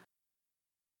two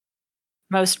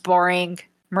most boring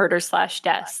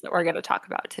murder/deaths that we're going to talk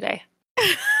about today.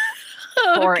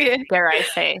 Or, dare I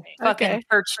say, fucking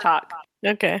church talk.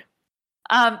 Okay.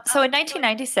 So in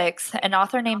 1996, an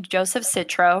author named Joseph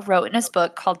Citro wrote in his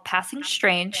book called Passing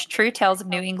Strange, True Tales of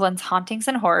New England's Hauntings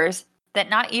and Horrors, that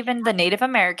not even the Native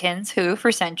Americans, who,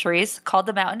 for centuries, called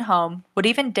the mountain home, would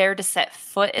even dare to set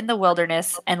foot in the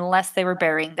wilderness unless they were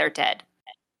burying their dead.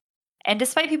 And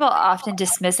despite people often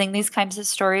dismissing these kinds of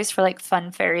stories for like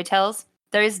fun fairy tales,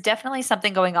 there is definitely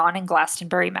something going on in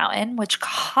Glastonbury Mountain, which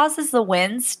causes the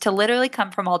winds to literally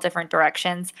come from all different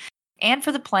directions, and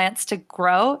for the plants to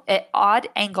grow at odd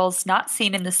angles not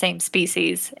seen in the same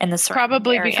species in the surrounding area.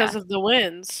 Probably because of the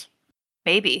winds.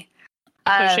 Maybe.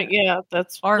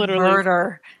 That's or literally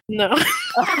murder. No.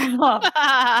 Someone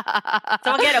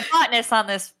get a botanist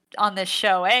on this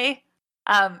show, eh?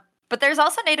 But there's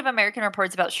also Native American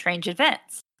reports about strange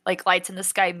events, like lights in the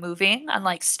sky moving,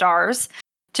 unlike stars,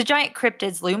 to giant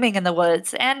cryptids looming in the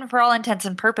woods, and for all intents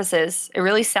and purposes, it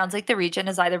really sounds like the region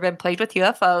has either been plagued with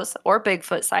UFOs or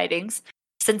Bigfoot sightings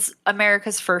since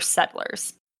America's first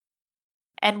settlers.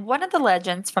 And one of the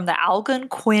legends from the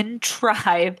Algonquin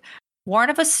tribe warn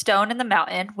of a stone in the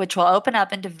mountain which will open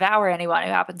up and devour anyone who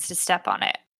happens to step on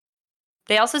it.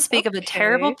 They also speak of the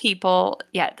terrible people,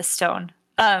 the stone,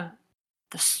 the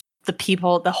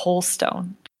people, the whole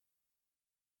stone,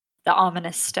 the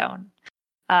ominous stone.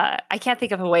 I can't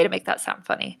think of a way to make that sound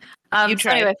funny. You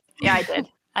tried. Anyway, yeah, I did.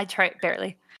 I tried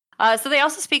barely. So they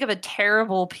also speak of a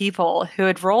terrible people who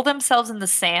would roll themselves in the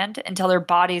sand until their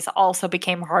bodies also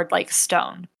became hard like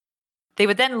stone. They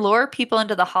would then lure people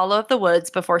into the hollow of the woods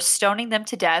before stoning them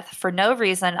to death for no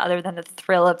reason other than the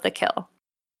thrill of the kill.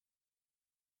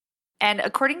 And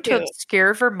according to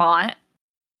Obscure Vermont,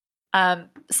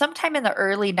 sometime in the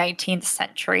early 19th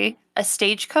century, a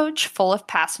stagecoach full of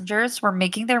passengers were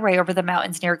making their way over the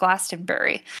mountains near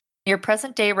Glastonbury, near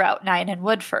present-day Route 9 in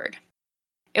Woodford.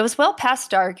 It was well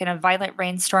past dark and a violent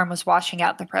rainstorm was washing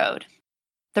out the road.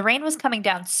 The rain was coming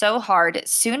down so hard it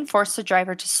soon forced the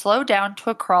driver to slow down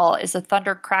to a crawl as the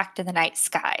thunder cracked in the night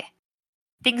sky.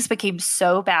 Things became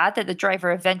so bad that the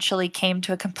driver eventually came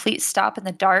to a complete stop in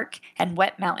the dark and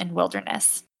wet mountain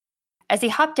wilderness. As he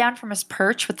hopped down from his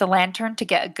perch with the lantern to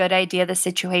get a good idea of the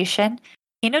situation,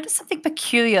 he noticed something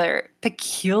peculiar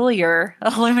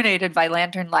illuminated by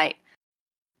lantern light.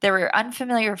 There were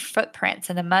unfamiliar footprints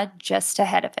in the mud just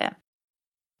ahead of him.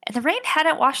 And the rain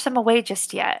hadn't washed them away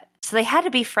just yet, so they had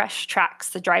to be fresh tracks,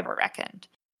 the driver reckoned.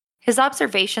 His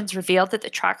observations revealed that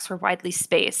the tracks were widely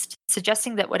spaced,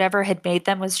 suggesting that whatever had made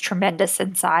them was tremendous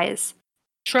in size.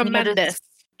 Tremendous.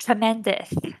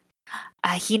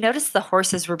 He noticed the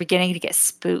horses were beginning to get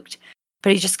spooked,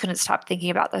 but he just couldn't stop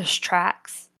thinking about those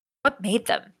tracks. What made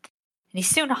them? And he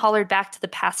soon hollered back to the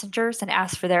passengers and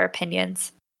asked for their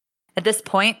opinions. At this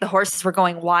point, the horses were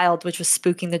going wild, which was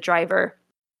spooking the driver.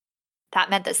 That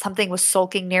meant that something was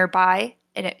sulking nearby,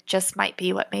 and it just might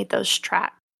be what made those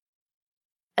tracks.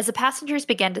 As the passengers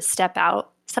began to step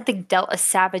out, something dealt a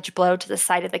savage blow to the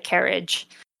side of the carriage.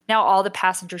 Now all the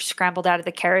passengers scrambled out of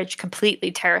the carriage,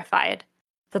 completely terrified.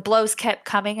 The blows kept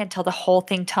coming until the whole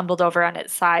thing tumbled over on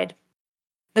its side.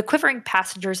 The quivering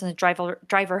passengers and the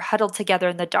driver huddled together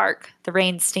in the dark, the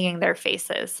rain stinging their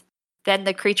faces. Then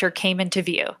the creature came into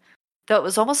view. Though it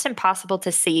was almost impossible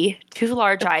to see, two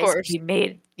large eyes could be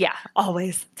made. Yeah,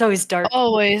 always. It's always dark.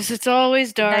 It's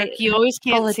always dark. Night, you always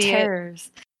can't see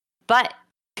terrors. But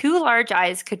two large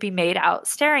eyes could be made out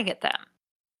staring at them.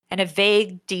 And a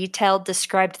vague detail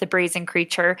described the brazen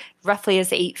creature, roughly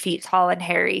as 8 feet tall and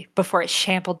hairy, before it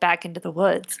shambled back into the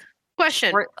woods.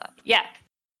 Question. Yeah.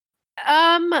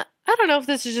 I don't know if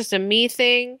this is just a me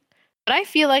thing, but I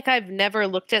feel like I've never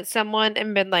looked at someone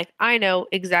and been like, I know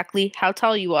exactly how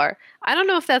tall you are. I don't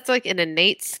know if that's like an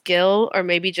innate skill or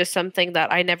maybe just something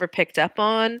that I never picked up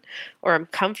on or I'm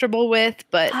comfortable with.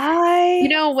 But,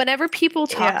 whenever people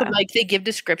talk like they give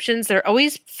descriptions, they're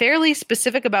always fairly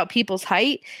specific about people's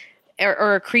height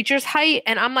or a creature's height.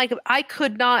 And I'm like, I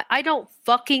don't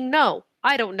fucking know.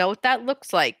 I don't know what that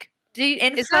looks like.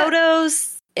 In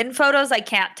photos, I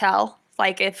can't tell.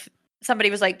 Like if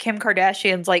somebody was like, Kim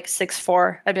Kardashian's like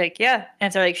 6'4", I'd be like, yeah. And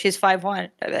if they're like, she's 5'1",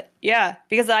 I'd be like, yeah.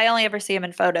 Because I only ever see them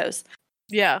in photos.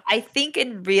 Yeah. I think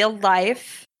in real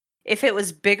life, if it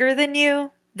was bigger than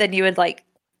you, then you would like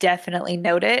definitely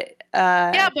note it.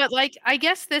 Yeah, but like, I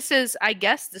guess this is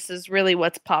really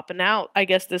what's popping out. I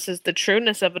guess this is the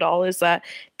trueness of it all, is that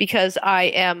because I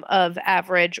am of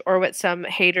average, or what some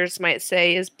haters might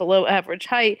say is below average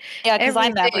height. Yeah, because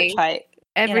I'm average height.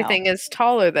 Everything is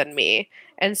taller than me.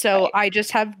 And so I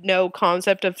just have no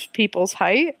concept of people's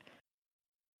height.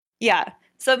 Yeah.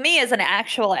 So me as an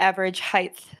actual average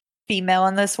height female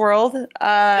in this world.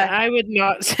 I would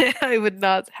not say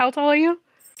How tall are you?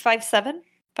 5'7",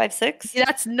 5'6".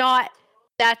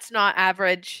 That's not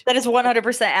average. That is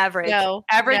 100% average. No.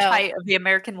 Average height of the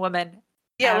American woman.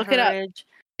 Yeah, look it up.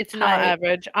 It's not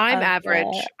average. I'm average.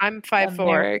 I'm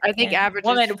 5'4". I think average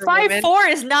woman.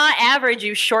 5'4" is not average,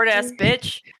 you short ass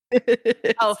bitch.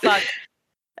 Oh fuck.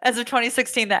 As of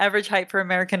 2016, the average height for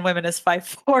American women is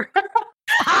 5'4".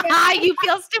 You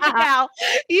feel stupid now.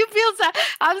 You feel so.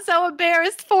 I'm so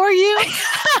embarrassed for you.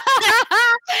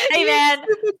 Hey man,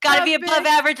 gotta be above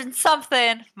average in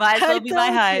something. Might as well be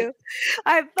my height.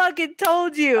 I fucking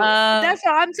told you. That's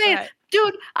what I'm saying. Right.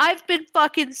 Dude, I've been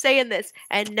fucking saying this,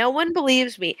 and no one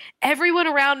believes me. Everyone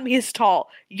around me is tall.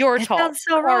 You're tall.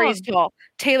 So Rory's tall.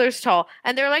 Taylor's tall.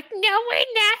 And they're like, no, we're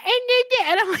not.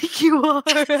 And I'm like, you are.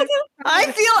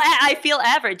 I feel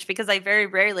average because I very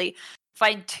rarely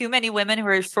find too many women who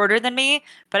are shorter than me,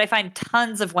 but I find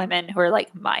tons of women who are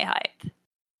like my height.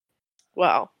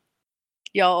 Wow.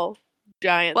 Y'all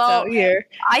giants out here.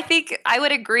 I think I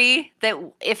would agree that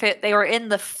if they were in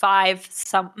the 5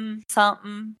 something,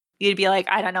 you'd be like,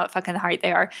 I don't know what fucking height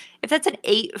they are. If that's an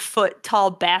 8 foot tall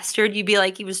bastard, you'd be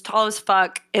like, he was tall as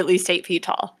fuck, at least 8 feet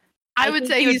tall. I would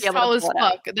say he's tall as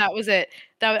fuck. That was it.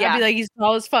 I'd be like, he's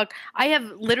tall as fuck. I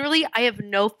have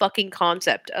no fucking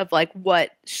concept of like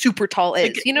what super tall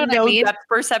is. You know what I mean? Depth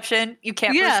perception. You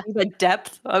can't perceive the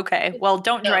depth. Okay. Well,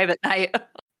 don't drive at night.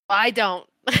 I don't.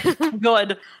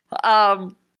 Good.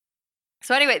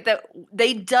 So anyway,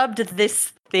 they dubbed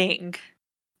this thing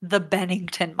the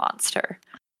Bennington Monster.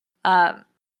 Let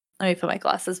me put my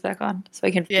glasses back on so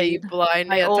I can feed you blind.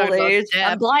 My old age.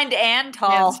 I'm blind and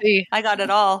tall. I got it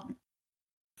all.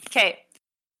 Okay.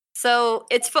 So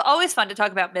it's always fun to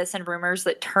talk about myths and rumors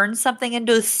that turn something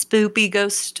into a spoopy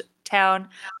ghost town.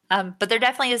 But there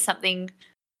definitely is something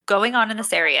going on in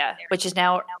this area, which has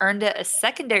now earned it a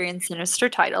secondary and sinister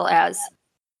title as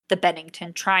the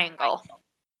Bennington Triangle.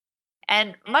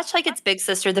 And much like its big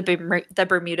sister, the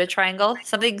Bermuda Triangle,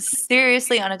 something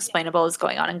seriously unexplainable is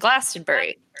going on in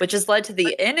Glastonbury, which has led to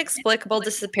the inexplicable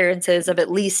disappearances of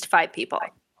at least 5 people.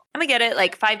 And we get it,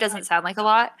 like 5 doesn't sound like a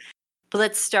lot, but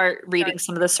let's start reading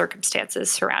some of the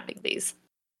circumstances surrounding these.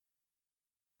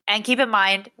 And keep in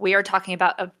mind, we are talking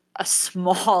about a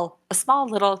small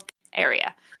little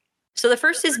area. So the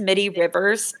first is Mitty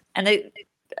Rivers, and a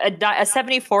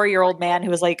 74-year-old man who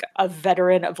was like a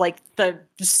veteran of like the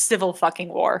Civil fucking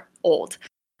War, old.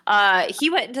 He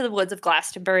went into the woods of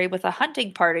Glastonbury with a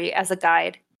hunting party as a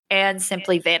guide and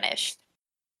simply vanished.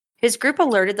 His group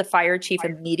alerted the fire chief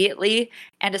immediately,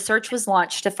 and a search was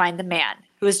launched to find the man,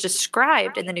 who was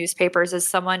described in the newspapers as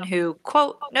someone who,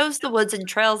 quote, knows the woods and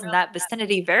trails in that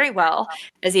vicinity very well,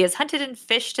 as he has hunted and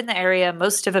fished in the area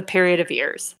most of a period of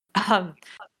years.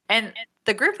 And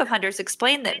the group of hunters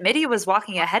explained that Mitty was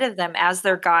walking ahead of them as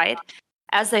their guide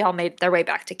as they all made their way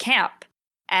back to camp,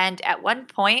 and at one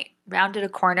point rounded a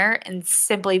corner and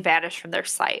simply vanished from their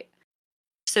sight.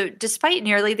 So despite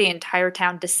nearly the entire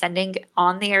town descending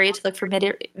on the area to look for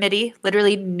Mitty,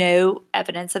 literally no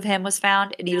evidence of him was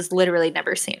found, and he was literally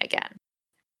never seen again.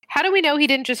 How do we know he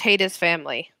didn't just hate his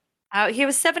family? He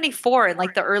was 74 in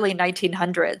like the early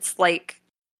 1900s. Like,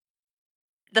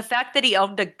 the fact that he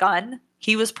owned a gun,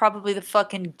 he was probably the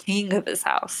fucking king of his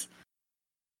house.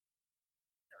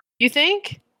 You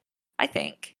think? I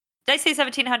think. Did I say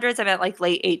 1700s? I meant like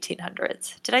late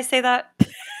 1800s. Did I say that?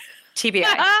 TBI.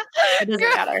 It doesn't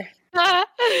matter.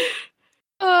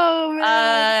 Oh,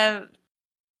 man.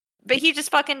 But he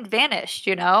just fucking vanished,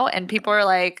 you know? And people are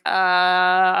like,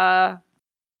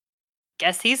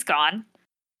 guess he's gone.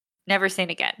 Never seen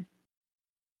again.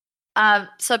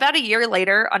 So about a year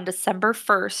later, on December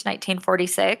 1st,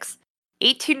 1946,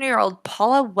 18-year-old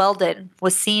Paula Weldon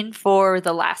was seen for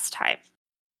the last time.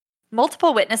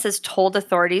 Multiple witnesses told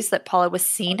authorities that Paula was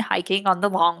seen hiking on the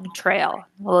Long Trail.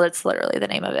 Well, that's literally the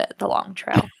name of it, the Long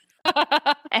Trail.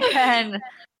 And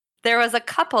there was a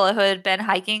couple who had been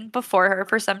hiking before her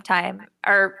for some time,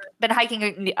 or been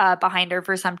hiking behind her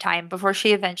for some time before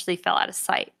she eventually fell out of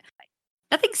sight.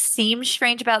 Nothing seemed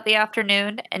strange about the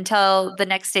afternoon until the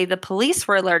next day the police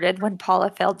were alerted when Paula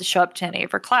failed to show up to any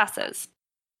of her classes.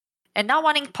 And not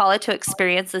wanting Paula to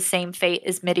experience the same fate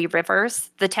as Mitty Rivers,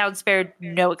 the town spared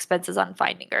no expenses on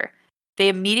finding her. They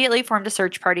immediately formed a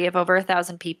search party of over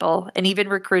 1,000 people and even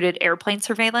recruited airplane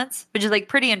surveillance, which is like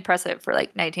pretty impressive for like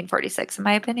 1946, in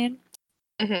my opinion.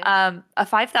 Mm-hmm. A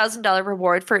 $5,000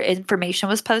 reward for information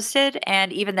was posted,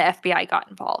 and even the FBI got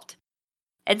involved.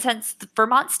 And since the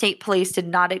Vermont State Police did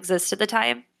not exist at the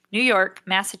time, New York,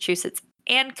 Massachusetts,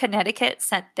 and Connecticut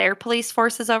sent their police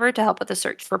forces over to help with the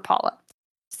search for Paula.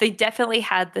 So they definitely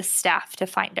had the staff to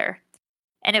find her.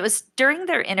 And it was during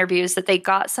their interviews that they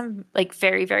got some like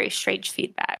very, very strange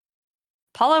feedback.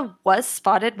 Paula was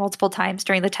spotted multiple times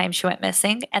during the time she went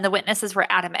missing, and the witnesses were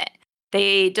adamant.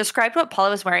 They described what Paula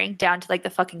was wearing down to like the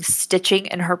fucking stitching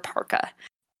in her parka.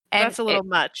 And that's a little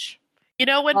much. You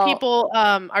know when people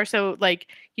are so like,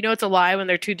 you know it's a lie when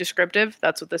they're too descriptive?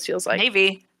 That's what this feels like.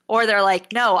 Maybe. Or they're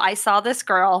like, no, I saw this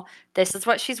girl. This is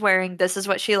what she's wearing. This is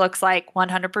what she looks like.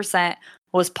 100%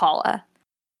 was Paula.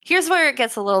 Here's where it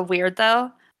gets a little weird,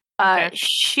 though. Okay.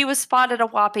 She was spotted a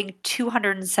whopping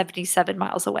 277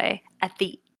 miles away at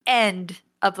the end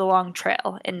of the Long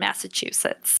Trail in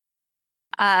Massachusetts.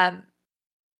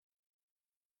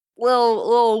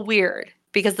 Little weird,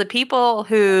 because the people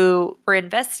who were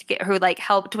who like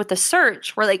helped with the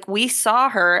search were like, we saw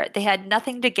her. They had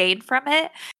nothing to gain from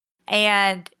it,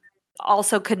 and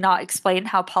also could not explain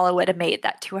how Paula would have made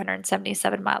that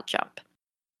 277-mile jump.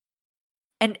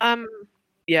 And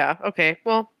yeah, okay.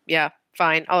 Well, yeah,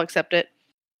 fine. I'll accept it.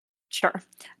 Sure.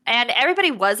 And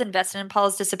everybody was invested in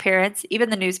Paula's disappearance. Even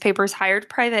the newspapers hired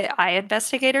private eye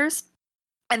investigators.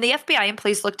 And the FBI and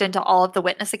police looked into all of the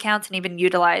witness accounts and even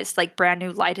utilized like brand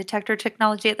new lie detector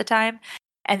technology at the time.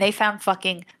 And they found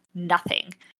fucking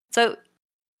nothing. So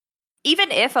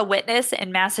even if a witness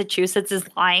in Massachusetts is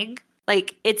lying,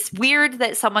 like it's weird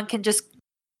that someone can just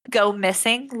go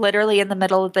missing literally in the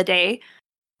middle of the day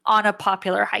on a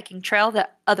popular hiking trail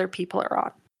that other people are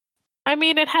on. I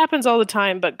mean, it happens all the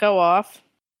time, but go off.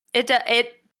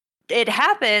 It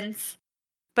happens,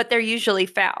 but they're usually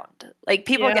found. Like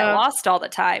people get lost all the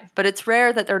time, but it's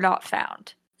rare that they're not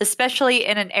found, especially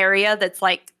in an area that's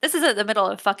like, this is in the middle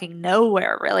of fucking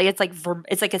nowhere, really. It's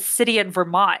like a city in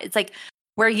Vermont. It's like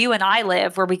where you and I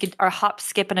live, where we could hop,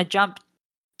 skip, and a jump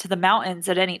to the mountains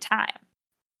at any time.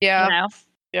 Yeah. You know?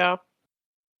 Yeah.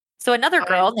 So another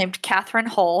girl named Catherine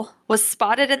Hull was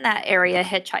spotted in that area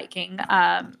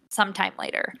hitchhiking sometime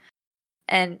later.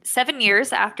 And 7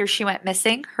 years after she went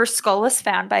missing, her skull was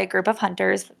found by a group of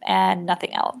hunters and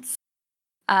nothing else.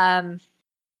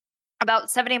 About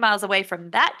 70 miles away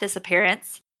from that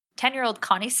disappearance, 10-year-old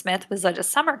Connie Smith was at a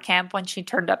summer camp when she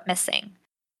turned up missing.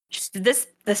 This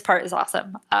part is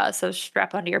awesome. So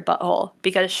strap onto your butthole,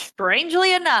 because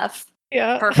strangely enough,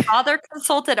 her father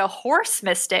consulted a horse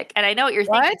mystic. And I know what you're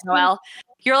thinking, Noelle.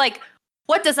 You're like,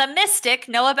 what does a mystic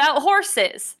know about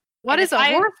horses? What is a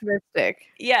horse mystic?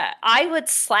 Yeah, I would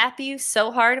slap you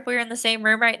so hard if we were in the same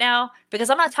room right now, because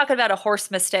I'm not talking about a horse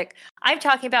mystic. I'm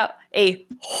talking about a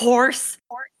horse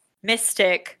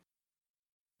mystic.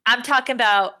 I'm talking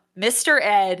about Mr.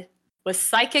 Ed with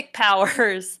psychic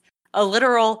powers, a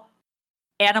literal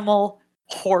animal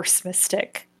horse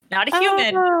mystic. Not a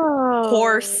human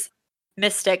horse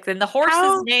mystic. Then the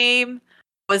horse's name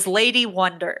was Lady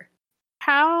Wonder.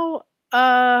 How?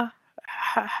 I'm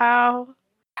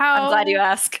glad you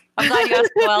asked.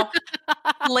 Well,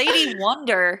 Lady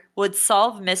Wonder would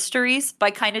solve mysteries by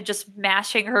kind of just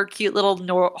mashing her cute little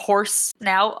horse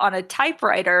snout on a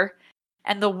typewriter,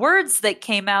 and the words that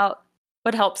came out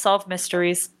would help solve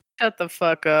mysteries. Shut the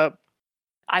fuck up.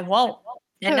 I won't.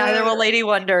 And neither will Lady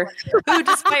Wonder, who,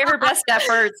 despite her best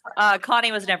efforts,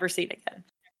 Connie was never seen again.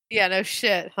 Yeah, no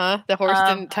shit, huh? The horse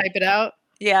didn't type it out?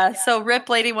 Yeah, so rip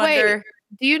Lady Wonder. Wait,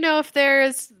 do you know if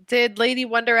did Lady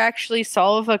Wonder actually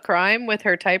solve a crime with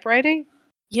her typewriting?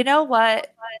 You know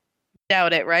what?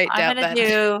 Doubt it, right? I'm going to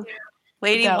do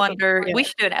Lady Wonder. We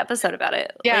should do an episode about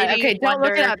it. Yeah, Lady okay, don't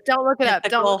look it up. Don't look it up.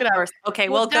 Okay,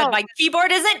 well, good. My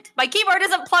keyboard isn't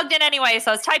plugged in anyway,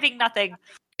 so I was typing nothing.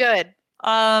 Good.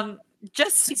 I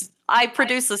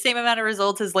produced the same amount of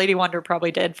results as Lady Wonder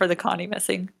probably did for the Connie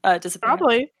missing disappearance.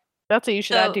 Probably. That's what you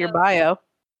should add to your bio.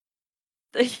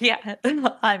 Yeah,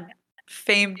 I'm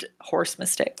famed horse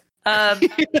mystic. 3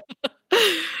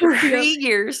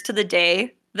 years to the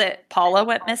day that Paula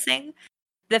went missing,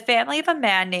 the family of a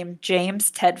man named James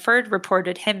Tedford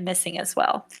reported him missing as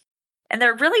well. And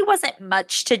there really wasn't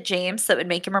much to James that would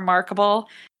make him remarkable.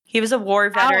 He was a war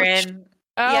veteran.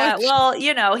 Ouch. Yeah, well,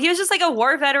 you know, he was just like a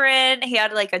war veteran. He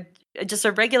had like just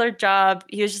a regular job.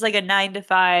 He was just like a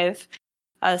 9-to-5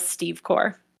 Steve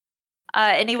Core.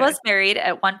 And he was married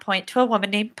at one point to a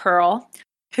woman named Pearl,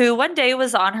 who one day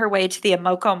was on her way to the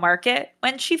Amoco market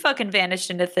when she fucking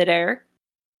vanished into thin air.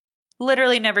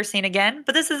 Literally never seen again.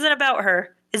 But this isn't about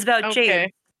her. It's about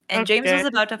James. And James was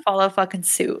about to follow fucking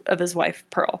suit of his wife,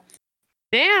 Pearl.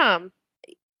 Damn.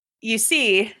 You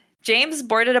see, James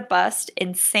boarded a bus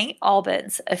in St.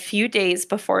 Albans a few days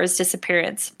before his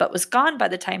disappearance, but was gone by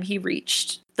the time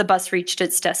the bus reached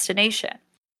its destination.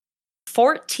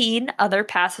 14 other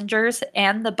passengers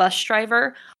and the bus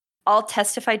driver all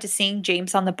testified to seeing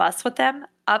James on the bus with them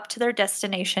up to their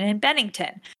destination in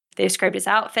Bennington. They described his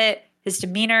outfit, his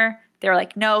demeanor. They were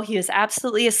like, no, he was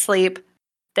absolutely asleep.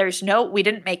 We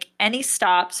didn't make any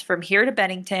stops from here to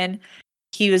Bennington.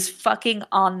 He was fucking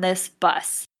on this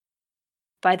bus.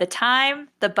 By the time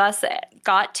the bus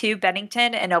got to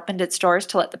Bennington and opened its doors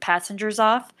to let the passengers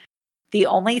off, the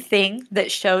only thing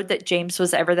that showed that James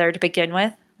was ever there to begin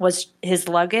with was his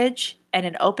luggage and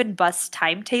an open bus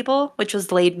timetable, which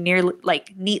was laid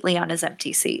neatly on his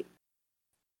empty seat.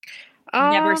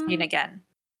 Never seen again.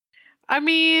 I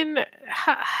mean,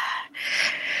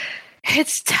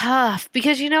 it's tough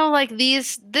because, you know, like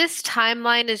this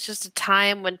timeline is just a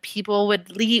time when people would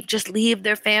leave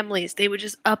their families. They would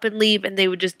just up and leave and they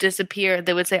would just disappear.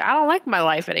 They would say, I don't like my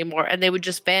life anymore. And they would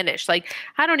just vanish. Like,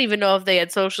 I don't even know if they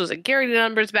had social security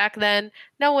numbers back then.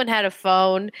 No one had a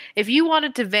phone. If you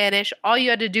wanted to vanish, all you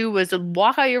had to do was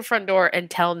walk out your front door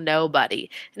and tell nobody.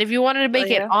 And if you wanted to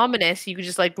make it ominous, you could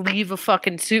just like leave a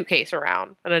fucking suitcase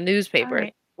around and a newspaper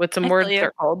with some words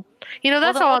circled. You know,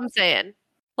 that's all I'm saying.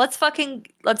 Let's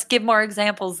give more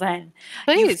examples then.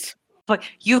 Please.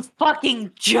 You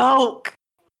fucking joke.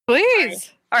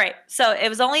 Please. All right. So it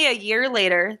was only a year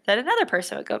later that another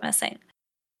person would go missing.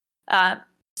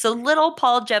 So little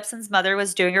Paul Jepson's mother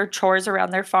was doing her chores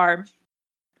around their farm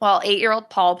while 8-year-old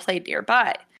Paul played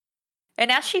nearby.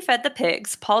 And as she fed the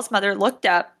pigs, Paul's mother looked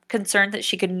up, concerned that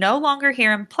she could no longer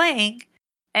hear him playing,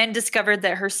 and discovered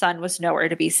that her son was nowhere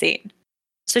to be seen.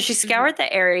 So she scoured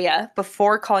the area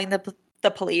before calling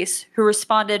the police, who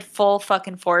responded full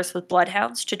fucking force with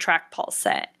bloodhounds to track Paul's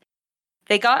scent.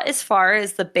 They got as far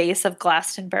as the base of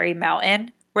Glastonbury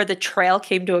Mountain, where the trail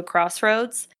came to a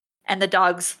crossroads, and the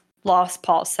dogs lost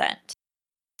Paul's scent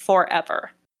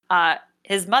forever.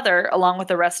 His mother, along with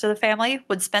the rest of the family,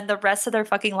 would spend the rest of their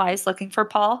fucking lives looking for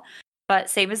Paul, but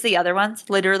same as the other ones,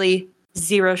 literally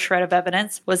zero shred of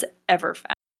evidence was ever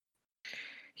found.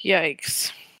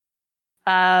 Yikes.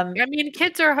 I mean,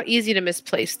 kids are easy to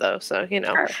misplace, though, so, you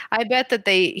know. Sure. I bet that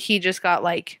he just got,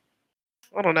 like,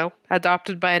 I don't know,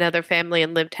 adopted by another family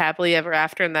and lived happily ever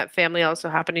after, and that family also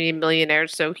happened to be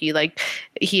millionaires, so he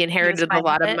inherited a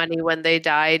lot of money when they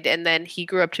died, and then he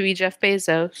grew up to be Jeff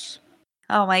Bezos.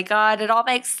 Oh my god, it all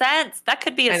makes sense. That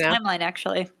could be his timeline,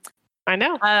 actually. I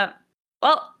know.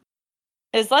 Well,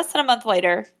 it was less than a month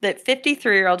later that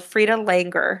 53-year-old Frida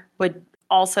Langer would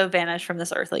also vanish from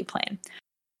this earthly plane.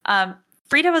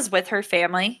 Frida was with her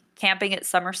family, camping at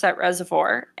Somerset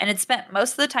Reservoir, and had spent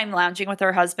most of the time lounging with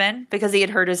her husband because he had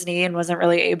hurt his knee and wasn't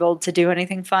really able to do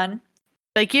anything fun.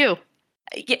 Like you.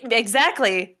 Yeah,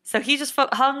 exactly. So he just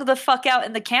hung the fuck out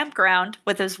in the campground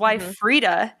with his wife,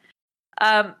 Frida.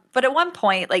 But at one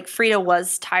point, like, Frida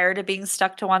was tired of being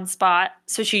stuck to one spot,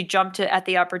 so she jumped at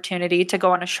the opportunity to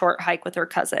go on a short hike with her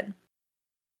cousin.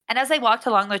 And as they walked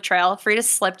along the trail, Frida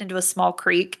slipped into a small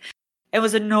creek and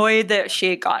was annoyed that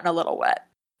she had gotten a little wet.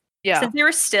 Yeah. Since they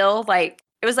were still, it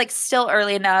was, still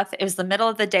early enough, it was the middle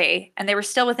of the day, and they were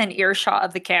still within earshot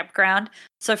of the campground,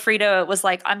 so Frida was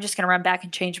like, I'm just going to run back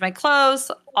and change my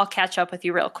clothes. I'll catch up with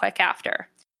you real quick after.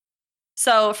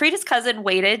 So Frida's cousin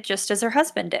waited just as her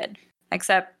husband did.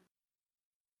 Except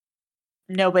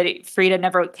Frida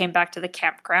never came back to the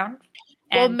campground.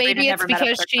 Well, maybe it's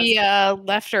because she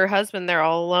left her husband there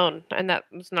all alone, and that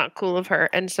was not cool of her.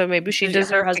 And so maybe she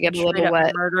deserved to get a little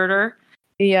wet. Murdered her.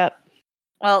 Yep.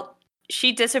 Well,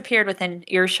 she disappeared within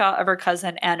earshot of her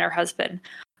cousin and her husband.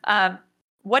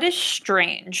 What is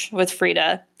strange with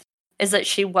Frida is that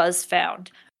she was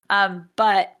found.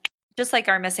 But just like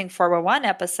our Missing 411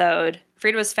 episode,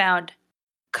 Frida was found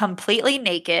completely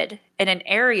naked in an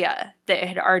area that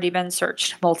had already been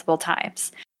searched multiple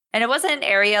times. And it wasn't an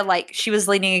area like she was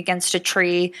leaning against a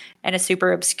tree in a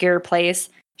super obscure place.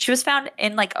 She was found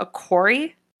in a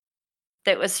quarry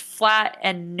that was flat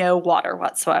and no water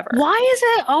whatsoever. Why is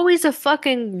it always a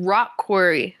fucking rock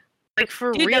quarry?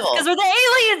 For Dude, real? That's because where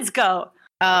the aliens go.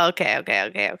 Oh, okay.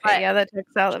 But yeah, that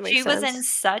checks out. That makes sense. She was in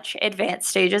such advanced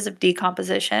stages of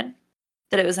decomposition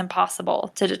that it was impossible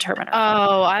to determine her.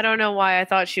 Oh, I don't know why I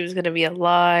thought she was going to be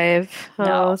alive.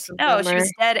 No, she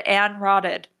was dead and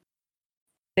rotted.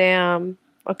 Damn.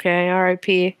 Okay,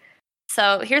 R.I.P.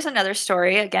 So here's another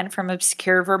story, again from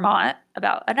obscure Vermont,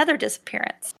 about another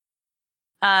disappearance.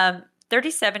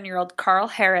 37-year-old Carl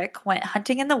Herrick went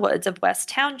hunting in the woods of West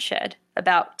Townshend,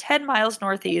 about 10 miles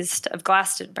northeast of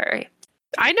Glastonbury.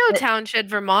 I know Townshend,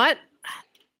 Vermont.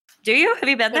 Do you? Have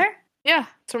you been there? Yeah,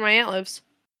 that's where my aunt lives.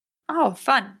 Oh,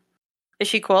 fun. Is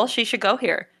she cool? She should go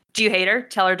here. Do you hate her?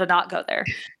 Tell her to not go there.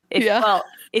 Well,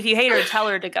 if you hate her, tell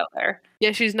her to go there.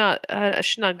 Yeah, she's not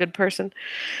a good person.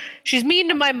 She's mean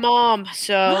to my mom,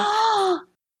 so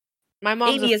my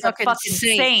mom's Amy is a fucking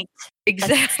saint.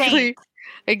 Exactly.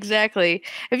 Exactly.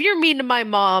 If you're mean to my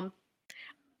mom,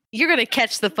 you're going to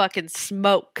catch the fucking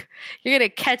smoke. You're going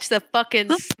to catch the fucking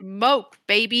smoke,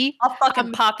 baby. I'll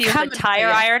fucking pop you with a tire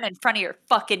iron in front of your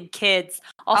fucking kids.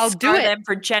 I'll scar them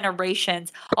for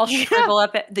generations. I'll shrivel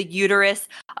up the uterus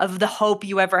of the hope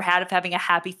you ever had of having a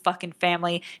happy fucking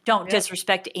family. Don't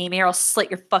disrespect Amy, or I'll slit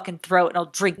your fucking throat and I'll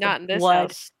drink Not the in blood.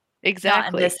 This house.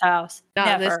 Exactly. Not in this house. Not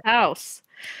Never. in this house.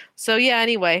 So yeah,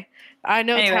 anyway. I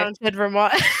know Townshend,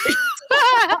 Vermont.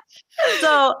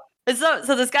 So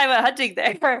this guy went hunting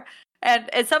there,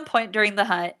 and at some point during the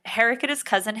hunt, Herrick and his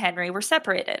cousin Henry were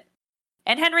separated.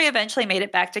 And Henry eventually made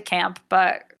it back to camp,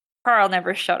 but Carl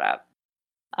never showed up,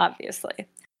 obviously.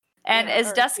 And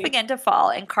as dusk began to fall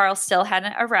and Carl still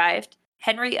hadn't arrived,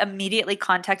 Henry immediately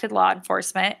contacted law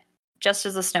enforcement just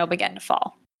as the snow began to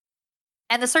fall.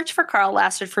 And the search for Carl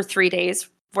lasted for 3 days,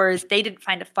 where they didn't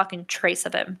find a fucking trace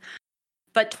of him.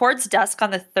 But towards dusk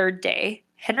on the third day,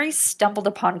 Henry stumbled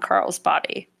upon Carl's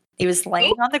body. He was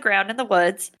laying on the ground in the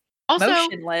woods,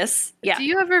 motionless. Yeah. Do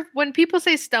you ever, when people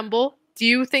say stumble, do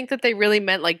you think that they really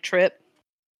meant trip?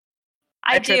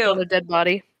 I do. Trip on a dead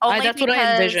body. That's what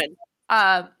I envisioned.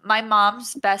 My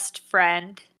mom's best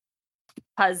friend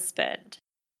husband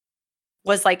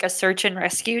was a search and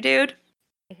rescue dude.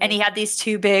 And he had these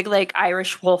two big, like,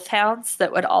 Irish wolfhounds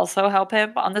that would also help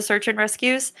him on the search and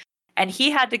rescues. And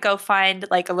he had to go find,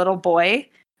 like, a little boy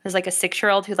who's, like, a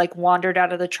 6-year-old who, like, wandered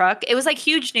out of the truck. It was, like,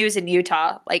 huge news in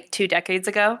Utah, like, 2 decades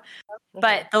ago.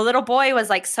 But the little boy was,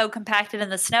 like, so compacted in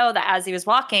the snow that as he was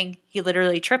walking, he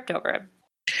literally tripped over him.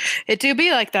 It do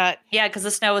be like that. Yeah, because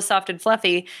the snow was soft and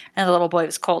fluffy, and the little boy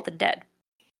was cold and dead.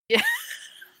 Yeah.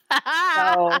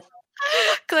 So,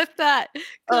 Clip that.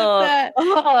 I'm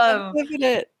clipping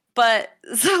it. But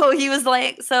so he was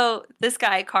so this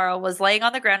guy, Carl, was laying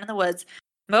on the ground in the woods,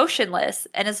 motionless,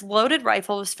 and his loaded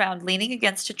rifle was found leaning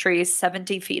against a tree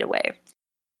 70 feet away.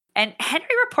 And Henry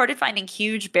reported finding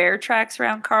huge bear tracks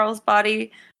around Carl's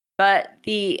body, but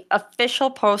the official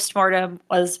postmortem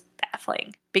was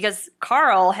baffling because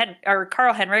Carl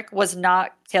Henrik was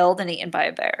not killed and eaten by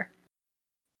a bear.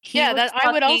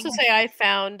 I would also say I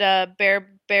found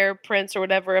bear prints or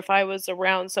whatever if I was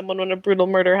around someone when a brutal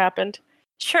murder happened.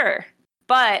 Sure.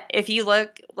 But if you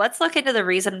let's look into the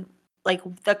reason, like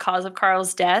the cause of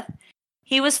Carl's death.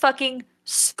 He was fucking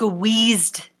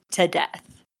squeezed to death.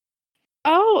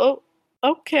 Oh,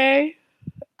 okay.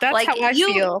 That's like, how I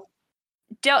feel.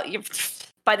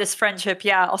 By this friendship,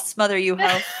 yeah, I'll smother you, ho.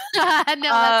 No,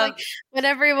 that's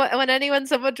like when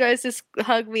someone tries to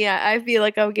hug me, I feel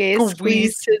like I'm getting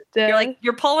squeezed to death. You're like,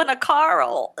 you're pulling a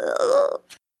Carl. Ugh.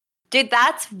 Dude,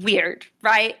 that's weird,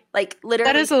 right? Like,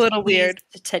 literally, that is a little weird.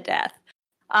 To death.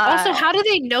 Also, how do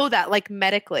they know that, like,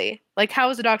 medically? Like, how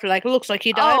is the doctor like, it looks like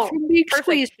he died from being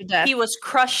squeezed to death? He was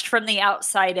crushed from the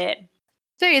outside in.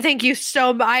 So thank you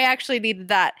so much. I actually needed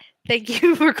that. Thank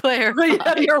you for clarifying.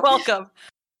 You're welcome.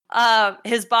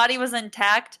 His body was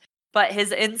intact, but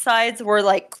his insides were,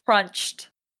 like, crunched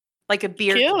like a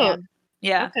beer can.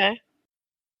 Yeah. Okay.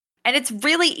 And it's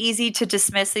really easy to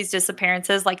dismiss these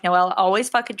disappearances like Noelle always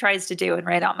fucking tries to do and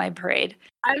Rain on My Parade.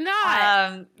 I'm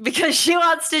not. Because she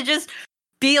wants to just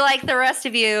be like the rest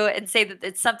of you and say that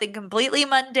it's something completely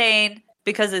mundane,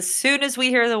 because as soon as we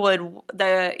hear the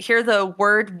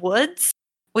word woods,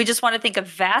 we just want to think of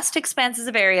vast expanses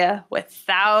of area with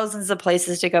thousands of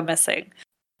places to go missing.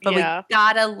 But we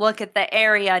gotta look at the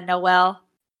area, Noelle.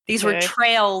 These were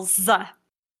trails,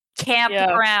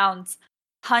 campgrounds,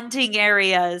 hunting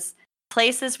areas,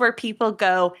 places where people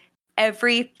go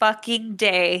every fucking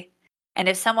day. And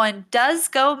if someone does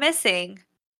go missing,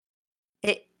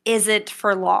 it isn't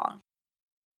for long.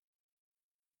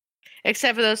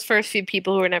 Except for those first few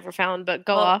people who were never found, but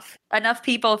go off. Enough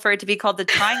people for it to be called the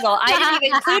triangle. I didn't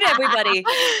even include everybody.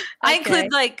 Okay. I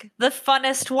include, like, the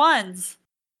funnest ones.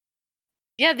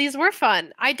 Yeah, these were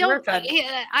fun. I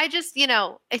just,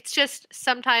 it's just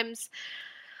sometimes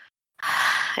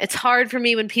it's hard for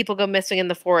me when people go missing in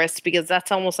the forest, because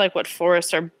that's almost like what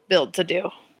forests are built to do.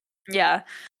 Yeah.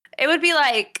 It would be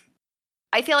like,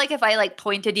 I feel like if I, like,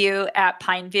 pointed you at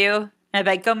Pineview and I'd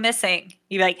be like, go missing,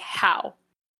 you'd be like, how?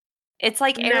 It's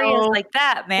like areas like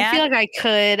that, man. I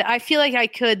feel like I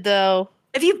could, though.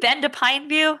 Have you been to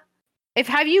Pineview?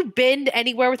 Have you been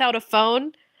anywhere without a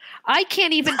phone? I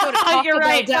can't even go to Taco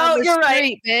Bell down the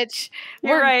street, bitch.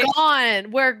 We're gone.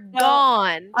 We're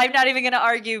gone. I'm not even going to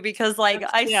argue because, like,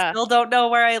 I still don't know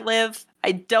where I live.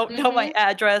 I don't know my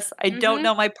address. I don't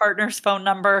know my partner's phone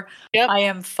number. Yep. I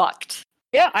am fucked.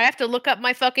 Yeah, I have to look up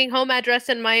my fucking home address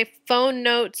in my phone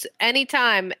notes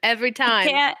anytime, every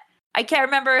time. I can't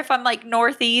remember if I'm, like,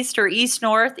 northeast or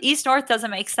east-north. East-north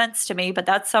doesn't make sense to me, but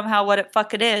that's somehow what it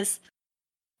fucking is.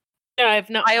 Yeah,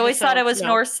 I always thought it was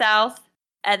north-south.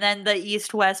 And then the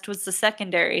east-west was the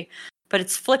secondary. But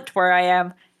it's flipped where I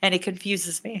am, and it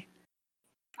confuses me.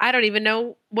 I don't even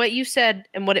know what you said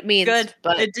and what it means. Good,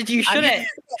 but you shouldn't.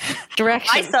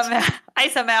 Directions. I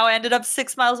somehow ended up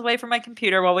 6 miles away from my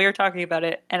computer while we were talking about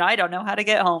it, and I don't know how to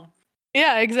get home.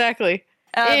 Yeah, exactly.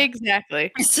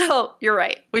 Exactly. So, you're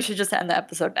right. We should just end the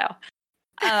episode now.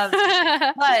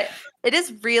 But it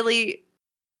is really...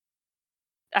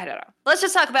 I don't know. Let's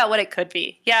just talk about what it could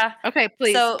be. Yeah. Okay,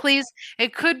 please. Please.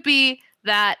 It could be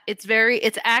that it's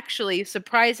actually,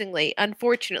 surprisingly,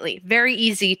 unfortunately, very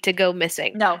easy to go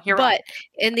missing. No, you're right. But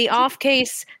in the off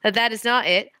case that is not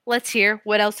it, let's hear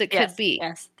what else it could be.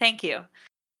 Yes. Thank you.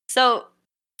 So,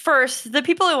 first, the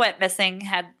people who went missing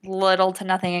had little to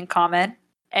nothing in common,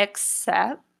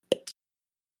 except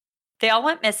they all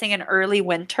went missing in early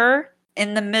winter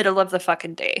in the middle of the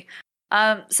fucking day.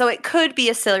 So it could be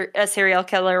a serial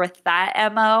killer with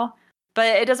that MO, but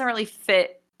it doesn't really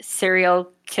fit serial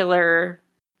killer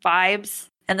vibes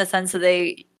in the sense that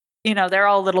they're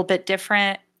all a little bit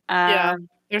different.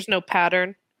 There's no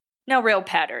pattern. No real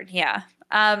pattern, yeah.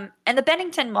 And the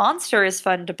Bennington Monster is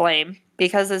fun to blame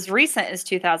because as recent as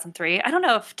 2003, I don't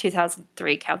know if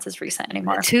 2003 counts as recent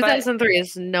anymore. 2003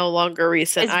 is no longer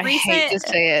recent. I hate to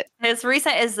say it. As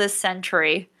recent as this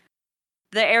century,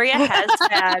 the area has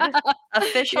had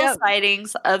official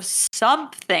sightings of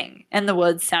something in the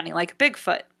woods sounding like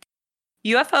Bigfoot.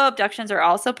 UFO abductions are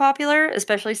also popular,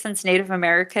 especially since Native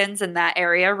Americans in that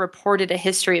area reported a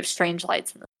history of strange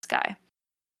lights in the sky.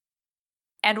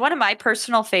 And one of my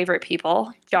personal favorite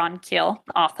people, John Keel,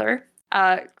 author,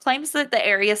 claims that the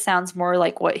area sounds more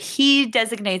like what he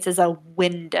designates as a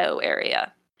window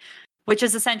area, which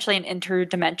is essentially an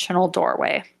interdimensional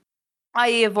doorway,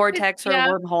 i.e. a vortex or a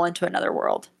wormhole into another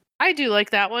world. I do like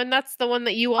that one. That's the one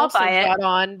that you also got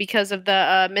on because of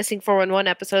the Missing 411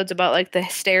 episodes about like the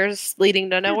stairs leading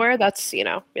to nowhere. That's,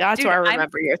 that's where I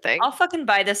remember your thing. I'll fucking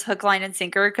buy this hook, line, and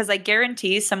sinker because I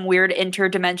guarantee some weird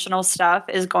interdimensional stuff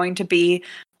is going to be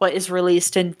what is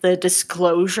released in the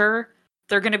disclosure.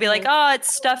 They're going to be like, oh,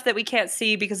 it's stuff that we can't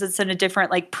see because it's in a different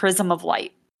like prism of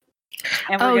light.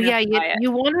 Oh yeah,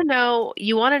 you want to know?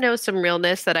 You want to know some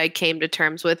realness that I came to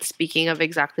terms with. Speaking of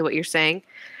exactly what you're saying.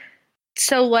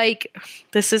 So, like,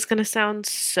 this is going to sound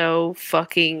so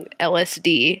fucking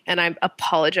LSD, and I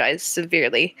apologize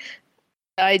severely.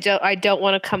 I don't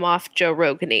want to come off Joe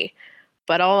Rogan-y,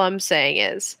 but all I'm saying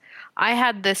is I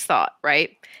had this thought,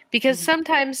 right? Because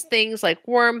sometimes things like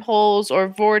wormholes or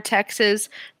vortexes,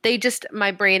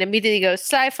 my brain immediately goes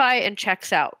sci-fi and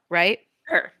checks out, right?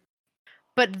 Sure.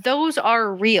 But those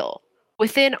are real.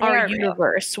 Within our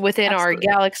universe, within our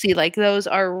galaxy, like those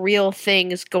are real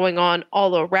things going on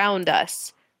all around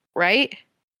us, right?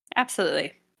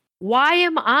 Absolutely. Why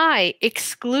am I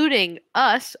excluding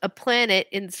us, a planet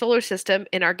in the solar system,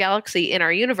 in our galaxy, in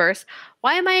our universe?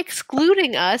 Why am I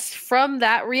excluding us from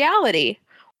that reality?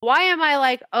 Why am I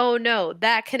like, oh no,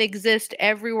 that can exist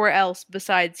everywhere else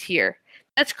besides here?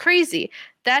 That's crazy.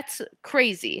 That's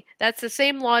crazy. That's the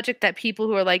same logic that people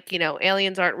who are like,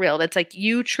 aliens aren't real. That's like,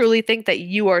 you truly think that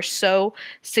you are so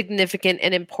significant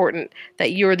and important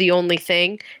that you're the only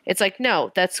thing. It's like,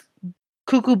 no, that's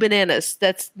cuckoo bananas.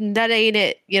 That ain't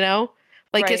it,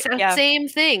 Like, right, it's the same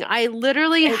thing. I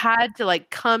literally had to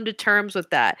like come to terms with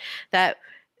that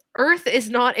Earth is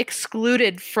not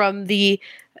excluded from the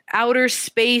outer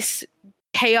space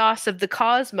chaos of the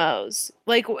cosmos.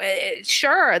 Like,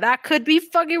 sure, that could be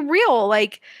fucking real.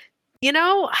 Like,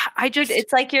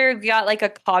 it's like you got like a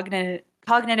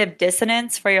cognitive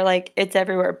dissonance where you're like, it's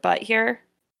everywhere but here.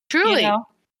 Truly.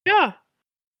 Yeah.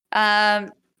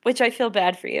 Which I feel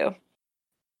bad for you.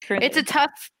 Truly. It's a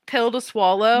tough pill to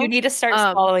swallow. You need to start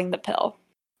swallowing the pill.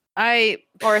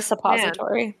 Or a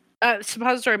suppository.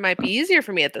 Suppository might be easier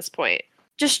for me at this point.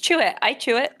 Just chew it. I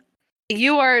chew it.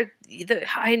 You are.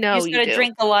 I know you gotta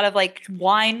drink a lot of like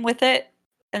wine with it,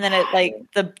 and then it like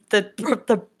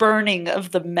the burning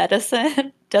of the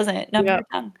medicine doesn't numb your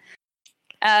tongue.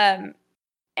 And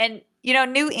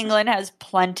New England has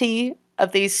plenty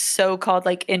of these so-called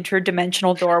like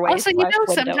interdimensional doorways.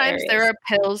 Also, sometimes there are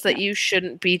pills that you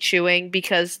shouldn't be chewing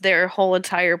because their whole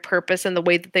entire purpose and the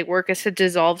way that they work is to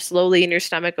dissolve slowly in your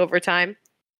stomach over time.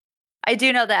 I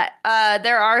do know that.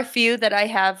 There are a few that I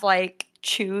have like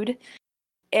chewed.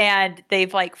 And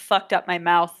they've like fucked up my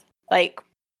mouth, like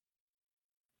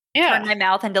turned my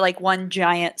mouth into like one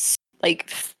giant like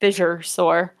fissure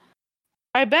sore.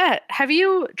 I bet. Have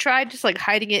you tried just like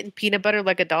hiding it in peanut butter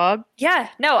like a dog? Yeah,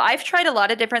 no, I've tried a lot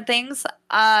of different things.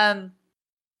 But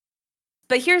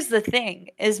here's the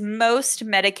thing: is most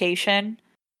medication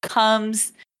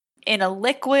comes in a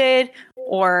liquid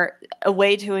or a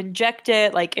way to inject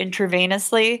it, like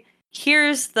intravenously.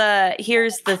 Here's the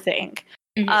thing.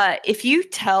 Mm-hmm. If you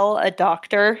tell a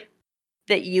doctor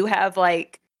that you have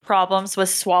like problems with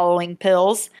swallowing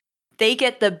pills, they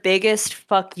get the biggest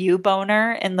fuck you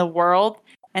boner in the world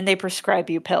and they prescribe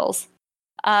you pills.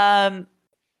 The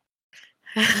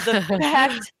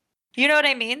fact, you know what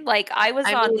I mean? Like I was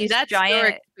on these that's giant your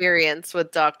experience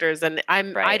with doctors, and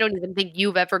I don't even think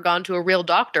you've ever gone to a real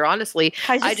doctor. Honestly,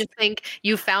 I just think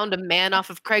you found a man off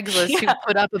of Craigslist who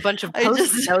put up a bunch of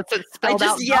post-it notes and spelled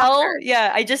out doctor.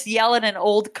 I just yell in an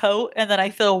old coat, and then I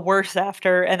feel worse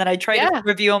after, and then I try to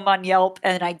review them on Yelp,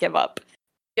 and I give up.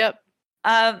 Yep.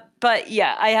 But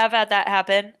yeah, I have had that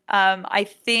happen. I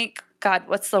think, God,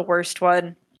 what's the worst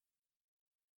one?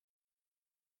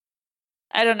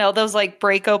 I don't know. Those like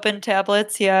break open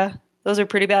tablets. Yeah. Those are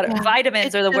pretty bad. Yeah.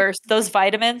 Vitamins are the worst. Those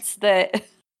vitamins that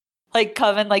like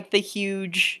come in like the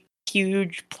huge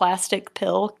plastic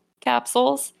pill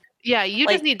capsules. Yeah. You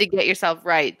just need to get yourself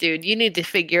right, dude. You need to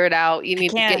figure it out. You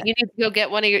need to go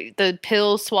get one of the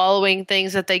pill swallowing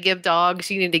things that they give dogs.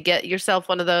 You need to get yourself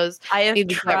one of those. I have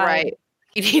tried.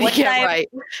 You need to get right.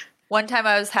 One time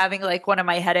I was having like one of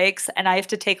my headaches, and I have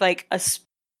to take like I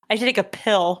have to take a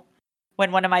pill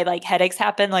when one of my like headaches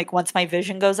happen, like once my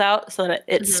vision goes out, so that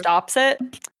it stops it.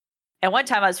 And one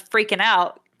time I was freaking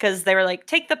out because they were like,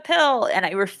 take the pill, and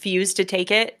I refused to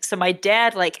take it. So my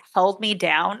dad like held me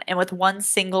down and with one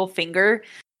single finger,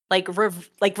 like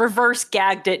reverse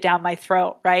gagged it down my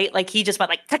throat, right? Like he just went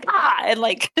like ta-ka! And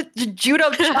like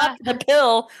judo chopped the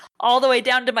pill all the way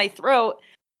down to my throat.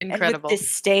 Incredible. And with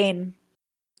disdain,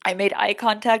 I made eye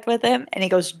contact with him, and he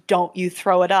goes, "Don't you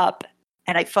throw it up."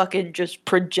 And I fucking just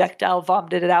projectile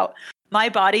vomited it out. My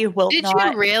body will Did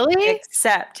not you really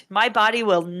accept. My body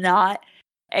will not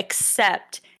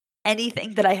accept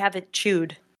anything that I haven't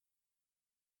chewed.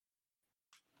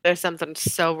 There's something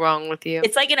so wrong with you.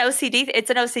 It's like an OCD.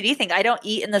 It's an OCD thing. I don't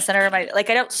eat in the center of my,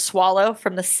 like I don't swallow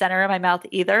from the center of my mouth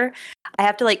either. I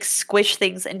have to like squish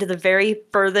things into the very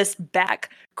furthest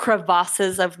back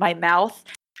crevasses of my mouth.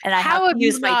 And I have to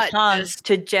use my tongue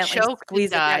to gently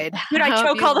squeeze it. Dude, I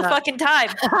choke all the fucking time.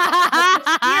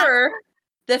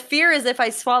 The fear is if I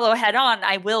swallow head on,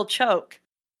 I will choke.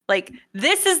 Like,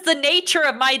 this is the nature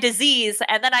of my disease.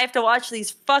 And then I have to watch these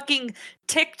fucking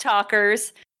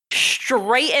TikTokers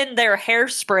straighten their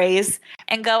hairsprays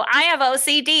and go, I have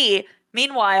OCD.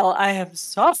 Meanwhile, I am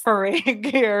suffering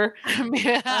here.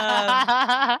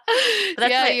 Yeah,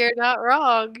 you're not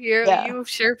wrong. You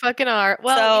sure fucking are.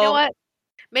 Well, you know what?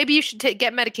 Maybe you should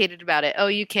get medicated about it. Oh,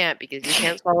 you can't because you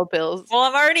can't swallow pills. Well,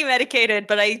 I'm already medicated,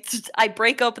 but I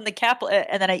break open the caplet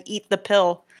and then I eat the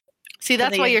pill. See,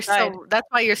 that's why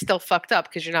you're still fucked up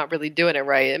because you're not really doing it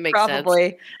right. It makes sense.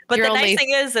 Probably. But the nice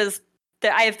thing is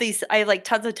that I have like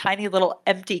tons of tiny little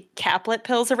empty caplet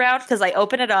pills around because I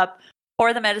open it up,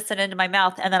 pour the medicine into my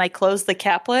mouth, and then I close the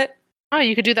caplet. Oh,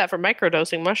 you could do that for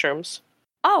microdosing mushrooms.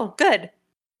 Oh, good.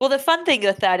 Well, the fun thing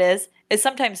with that is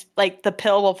sometimes like the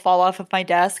pill will fall off of my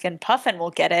desk and Puffin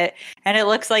will get it, and it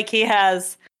looks like he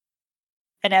has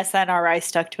an SNRI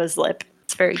stuck to his lip.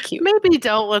 It's very cute. Maybe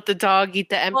don't let the dog eat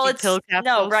the empty pill capsules.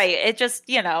 No, right. It just,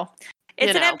 it's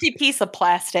an empty piece of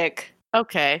plastic.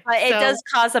 Okay. But it does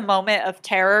cause a moment of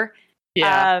terror.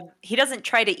 Yeah. He doesn't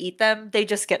try to eat them. They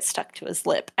just get stuck to his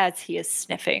lip as he is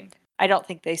sniffing. I don't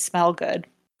think they smell good.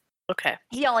 Okay.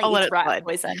 He only eats rat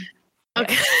poison.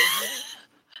 Okay.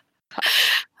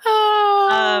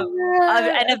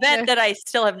 An event that I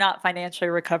still have not financially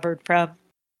recovered from.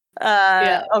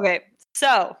 Okay.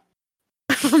 So,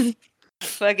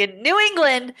 fucking New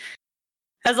England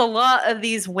has a lot of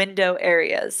these window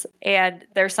areas, and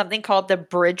there's something called the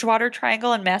Bridgewater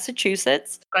Triangle in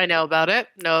Massachusetts. I know about it.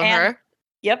 Her.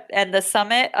 Yep, and the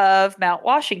summit of Mount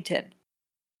Washington.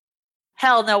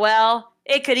 Hell, Noelle,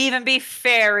 it could even be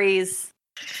fairies.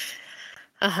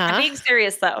 I'm being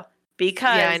serious though,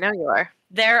 because I know you are.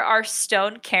 There are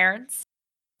stone cairns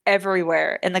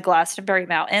everywhere in the Glastonbury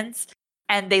Mountains,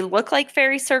 and they look like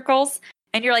fairy circles.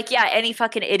 And you're like, yeah, any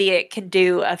fucking idiot can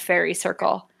do a fairy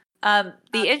circle. The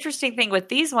interesting thing with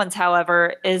these ones,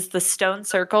 however, is the stone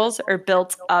circles are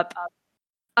built up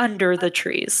under the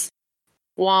trees.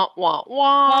 Wah, wah,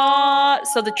 wah.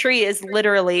 So the tree is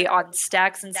literally on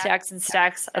stacks and stacks and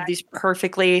stacks of these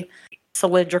perfectly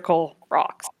cylindrical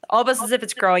rocks, almost as if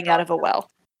it's growing out of a well.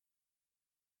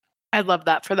 I love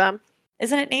that for them.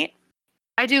 Isn't it neat?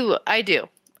 I do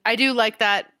like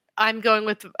that. I'm going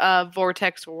with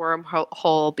vortex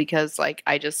wormhole because like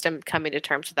I just am coming to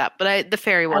terms with that. But the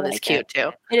fairy one is cute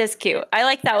too. It is cute. I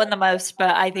like that one the most,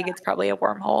 but I think it's probably a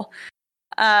wormhole.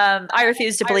 I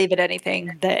refuse to believe in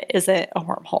anything that isn't a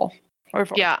wormhole.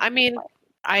 Yeah, I mean,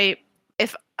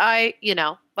 if I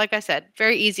like I said,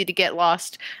 very easy to get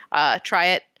lost. Try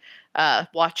it,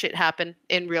 watch it happen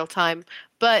in real time,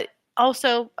 but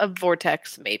also a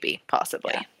vortex, maybe,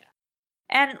 possibly. Yeah.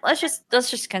 And let's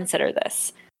just consider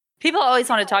this. People always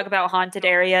want to talk about haunted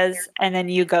areas, and then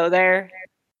you go there,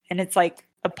 and it's like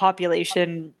a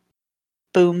population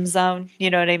boom zone.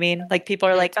 You know what I mean? Like people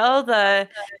are like, "Oh, the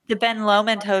Ben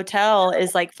Lomond Hotel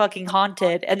is like fucking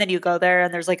haunted," and then you go there,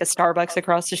 and there's like a Starbucks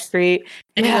across the street,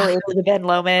 and you go into the Ben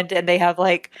Lomond, and they have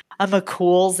like a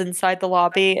McCool's inside the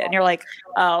lobby, and you're like,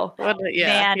 "Oh,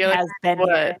 man has been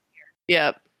here."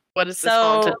 Yep. What is this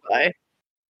haunted by?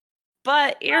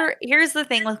 But here's the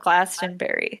thing with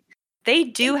Glastonbury. They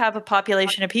do have a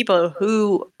population of people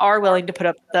who are willing to put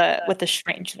up with the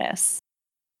strangeness.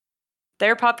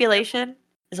 Their population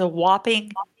is a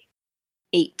whopping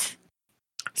 8.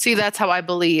 See, that's how I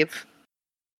believe.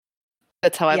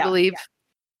 That's how I believe.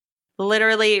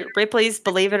 Literally, Ripley's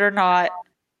Believe It or Not.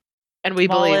 And we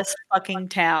believe. Smallest fucking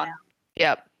town.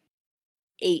 Yep.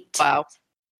 8.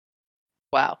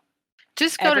 Wow.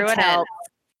 Just go to 10.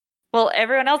 Well,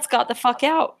 everyone else got the fuck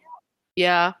out.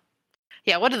 Yeah.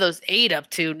 Yeah, what are those 8 up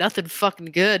to? Nothing fucking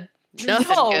good.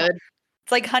 Nothing No. good.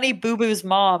 It's like Honey Boo Boo's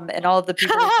mom and all of the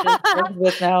people she's lived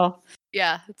with now.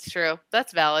 Yeah, it's true.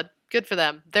 That's valid. Good for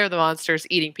them. They're the monsters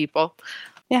eating people.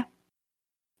 Yeah.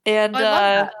 And I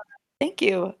love that. thank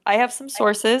you. I have some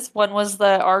sources. One was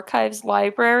the Archives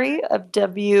Library of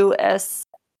WCSU.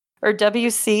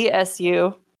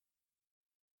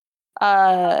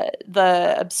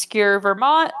 The Obscure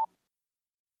Vermont,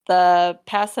 the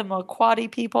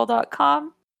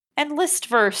Passamaquoddypeople.com, and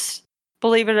Listverse,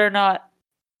 believe it or not.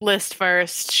 List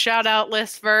first. Shout out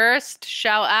list first.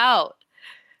 Shout out.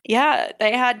 Yeah,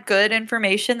 they had good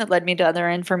information that led me to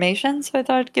other information, so I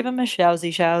thought I'd give them a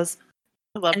showsy shows.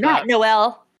 I love And that. that,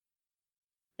 Noelle,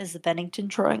 is the Bennington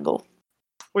Triangle.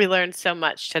 We learned so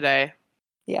much today.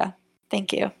 Yeah,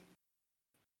 thank you.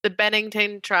 The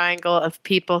Bennington Triangle of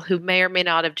people who may or may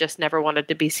not have just never wanted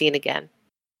to be seen again.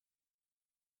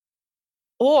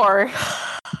 Or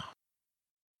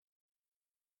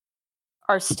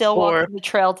are still walking the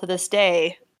trail to this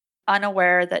day,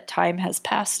 unaware that time has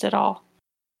passed at all.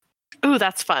 Ooh,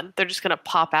 that's fun. They're just going to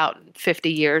pop out in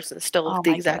 50 years and still look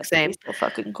the exact same. That'd be so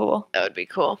fucking cool. That would be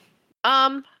cool.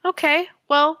 Okay.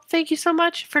 Well, thank you so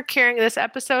much for carrying this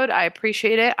episode. I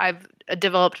appreciate it. I've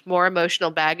developed more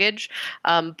emotional baggage,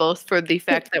 both for the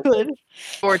fact that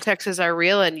vortexes are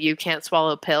real and you can't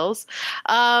swallow pills.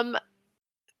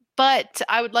 But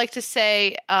I would like to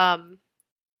say,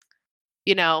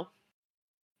 you know,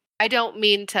 I don't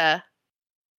mean to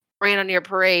rain on your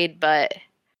parade, but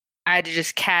I had to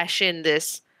just cash in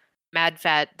this mad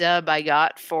fat dub I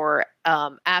got for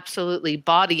absolutely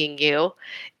bodying you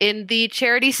in the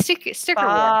charity sticker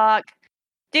war.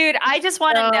 Dude, I just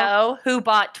want to know who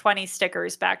bought 20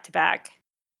 stickers back to back.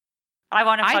 I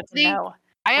want to fucking know.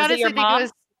 I honestly think it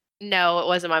was... No, it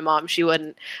wasn't my mom. She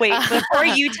wouldn't. Wait, before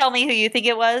you tell me who you think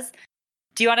it was,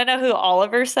 do you want to know who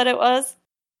Oliver said it was?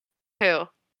 Who?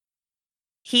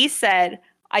 He said,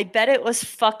 I bet it was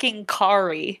fucking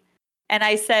Kari. And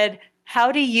I said,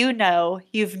 how do you know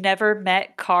you've never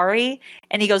met Kari?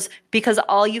 And he goes, because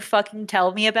all you fucking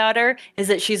tell me about her is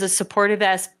that she's a supportive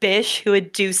ass bitch who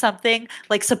would do something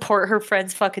like support her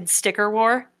friend's fucking sticker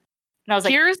war. And I was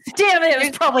like, damn it, it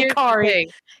was probably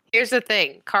Kari. Here's the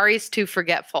thing. Kari's too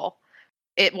forgetful.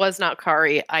 It was not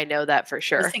Kari. I know that for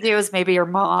sure. I think it was maybe your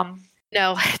mom.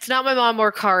 No, it's not my mom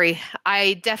or Kari.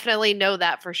 I definitely know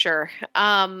that for sure.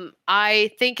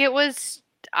 I think it was...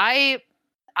 I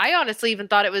honestly even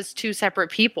thought it was 2 separate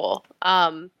people.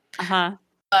 But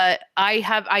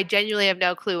I genuinely have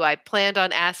no clue. I planned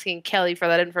on asking Kelly for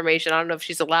that information. I don't know if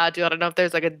she's allowed to. I don't know if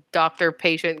there's like a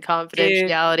doctor-patient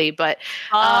confidentiality, Dude. but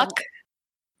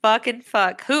fucking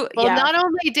fuck. Who? Well, not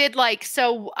only did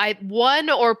one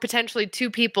or potentially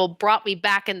 2 people brought me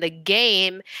back in the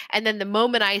game, and then the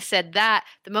moment I said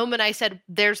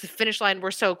there's the finish line,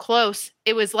 we're so close,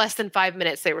 it was less than 5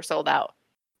 minutes they were sold out.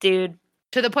 Dude.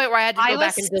 To the point where I had to go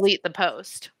back and delete the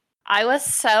post. I was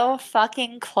so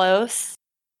fucking close.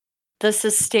 The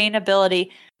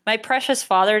sustainability. My precious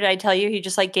father, did I tell you, he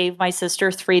just gave my sister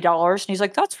 $3 and he's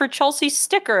like, that's for Chelsea's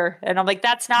sticker. And I'm like,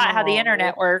 that's not how the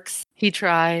internet works. He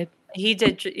tried. He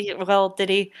did. Did he?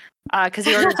 Because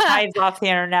he orders knives off the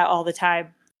internet all the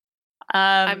time.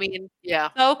 I mean, yeah.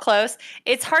 So close.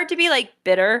 It's hard to be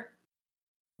bitter,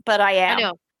 but I am. I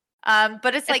know.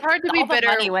 But it's hard to be bitter. The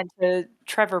money went to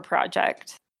Trevor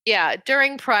Project. Yeah,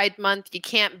 during Pride Month, you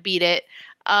can't beat it.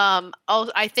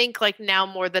 I think now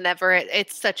more than ever,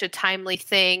 it's such a timely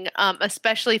thing,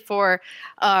 especially for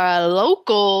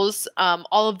locals.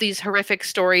 All of these horrific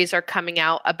stories are coming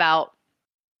out about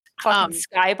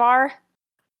Skybar.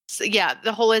 So, yeah,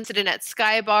 the whole incident at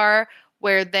Skybar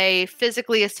where they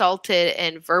physically assaulted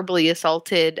and verbally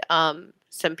assaulted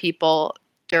some people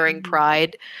during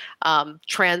Pride,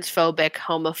 transphobic,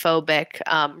 homophobic,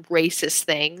 racist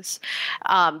things.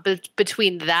 But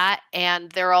between that and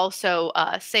there are also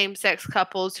same-sex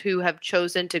couples who have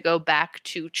chosen to go back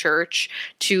to church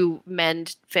to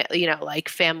mend,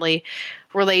 family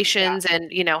relations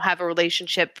and, have a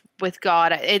relationship with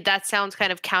God. That sounds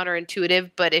kind of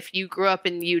counterintuitive, but if you grew up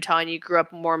in Utah and you grew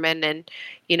up Mormon and,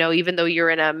 even though you're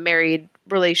in a married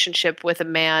relationship with a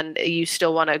man, you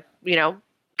still want to,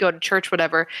 go to church,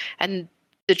 whatever. And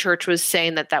the church was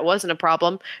saying that wasn't a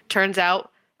problem. Turns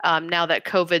out now that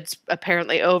COVID's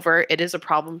apparently over, it is a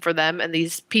problem for them. And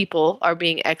these people are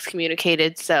being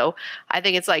excommunicated. So I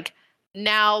think it's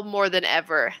now more than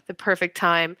ever, the perfect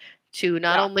time to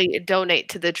not only donate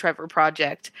to the Trevor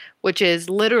Project, which is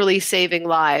literally saving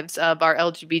lives of our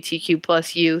LGBTQ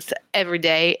plus youth every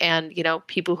day. And,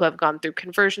 people who have gone through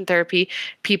conversion therapy,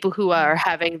 people who are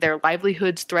having their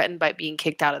livelihoods threatened by being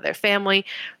kicked out of their family,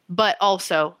 but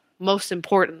also most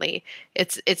importantly,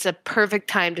 it's a perfect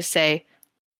time to say,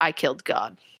 I killed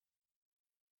God.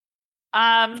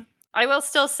 I will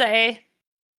still say,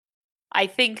 I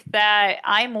think that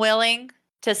I'm willing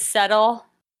to settle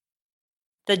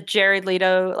the Jared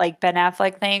Leto, like Ben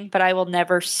Affleck thing, but I will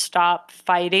never stop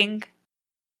fighting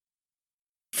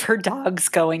for dogs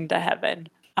going to heaven.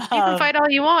 You can fight all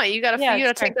you want. You gotta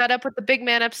sure. take that up with the big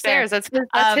man upstairs. That's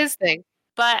his thing.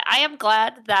 But I am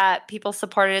glad that people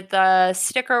supported the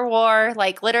sticker war.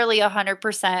 Like literally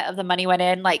 100% of the money went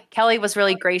in. Like Kelly was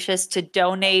really gracious to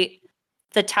donate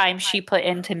the time she put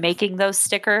into making those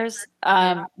stickers.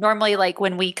 Normally, like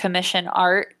when we commission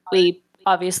art, we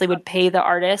obviously would pay the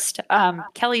artist.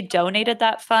 Kelly donated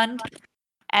that fund.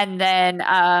 And then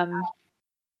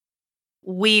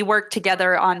we worked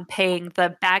together on paying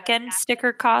the back end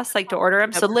sticker costs, like to order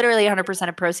them. So literally 100%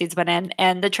 of proceeds went in.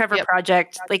 And the Trevor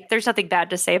Project, like there's nothing bad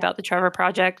to say about the Trevor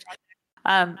Project.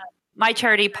 My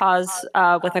charity, Pause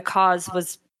with a Cause,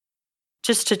 was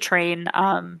just to train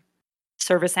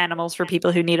service animals for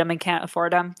people who need them and can't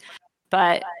afford them.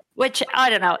 But which, I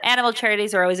don't know, animal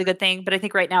charities are always a good thing. But I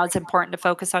think right now it's important to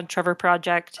focus on Trevor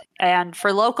Project. And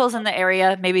for locals in the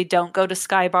area, maybe don't go to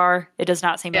Sky Bar. It does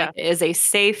not seem like it is a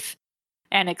safe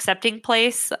and accepting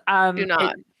place. Do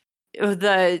not.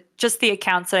 The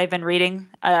accounts that I've been reading,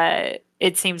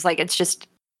 it seems like it's just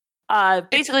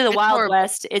basically the Wild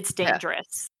West. It's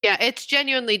dangerous. Yeah, it's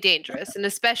genuinely dangerous. And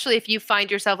especially if you find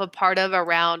yourself a part of,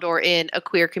 around, or in a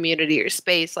queer community or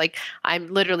space. Like, I'm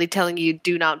literally telling you,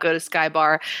 do not go to Sky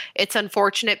Bar. It's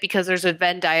unfortunate because there's a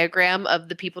Venn diagram of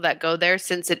the people that go there,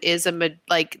 since it is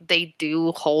they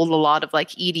do hold a lot of like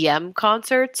EDM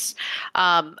concerts.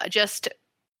 Just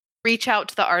reach out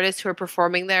to the artists who are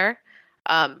performing there.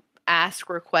 Ask,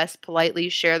 request politely,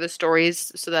 share the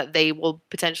stories so that they will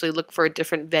potentially look for a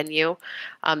different venue.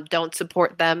 Don't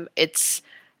support them. It's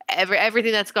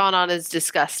everything that's gone on is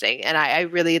disgusting. And I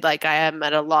really I am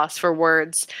at a loss for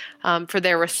words for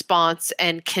their response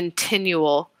and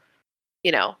continual,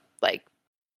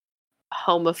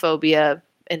 homophobia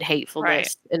and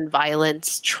hatefulness and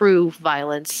violence, true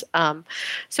violence.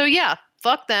 So yeah,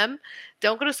 fuck them.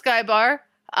 Don't go to Sky Bar.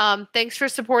 Thanks for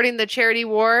supporting the charity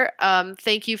war.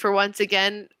 Thank you for once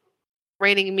again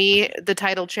reigning me the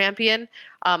title champion.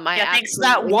 Thanks to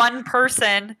that one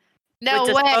person with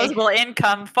disposable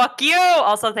income. Fuck you.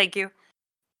 Also, thank you.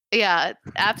 Yeah,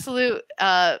 absolute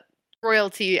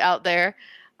royalty out there.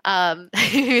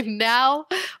 Now,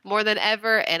 more than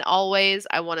ever and always,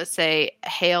 I want to say,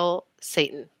 hail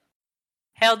Satan.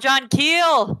 Hail John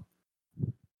Keel.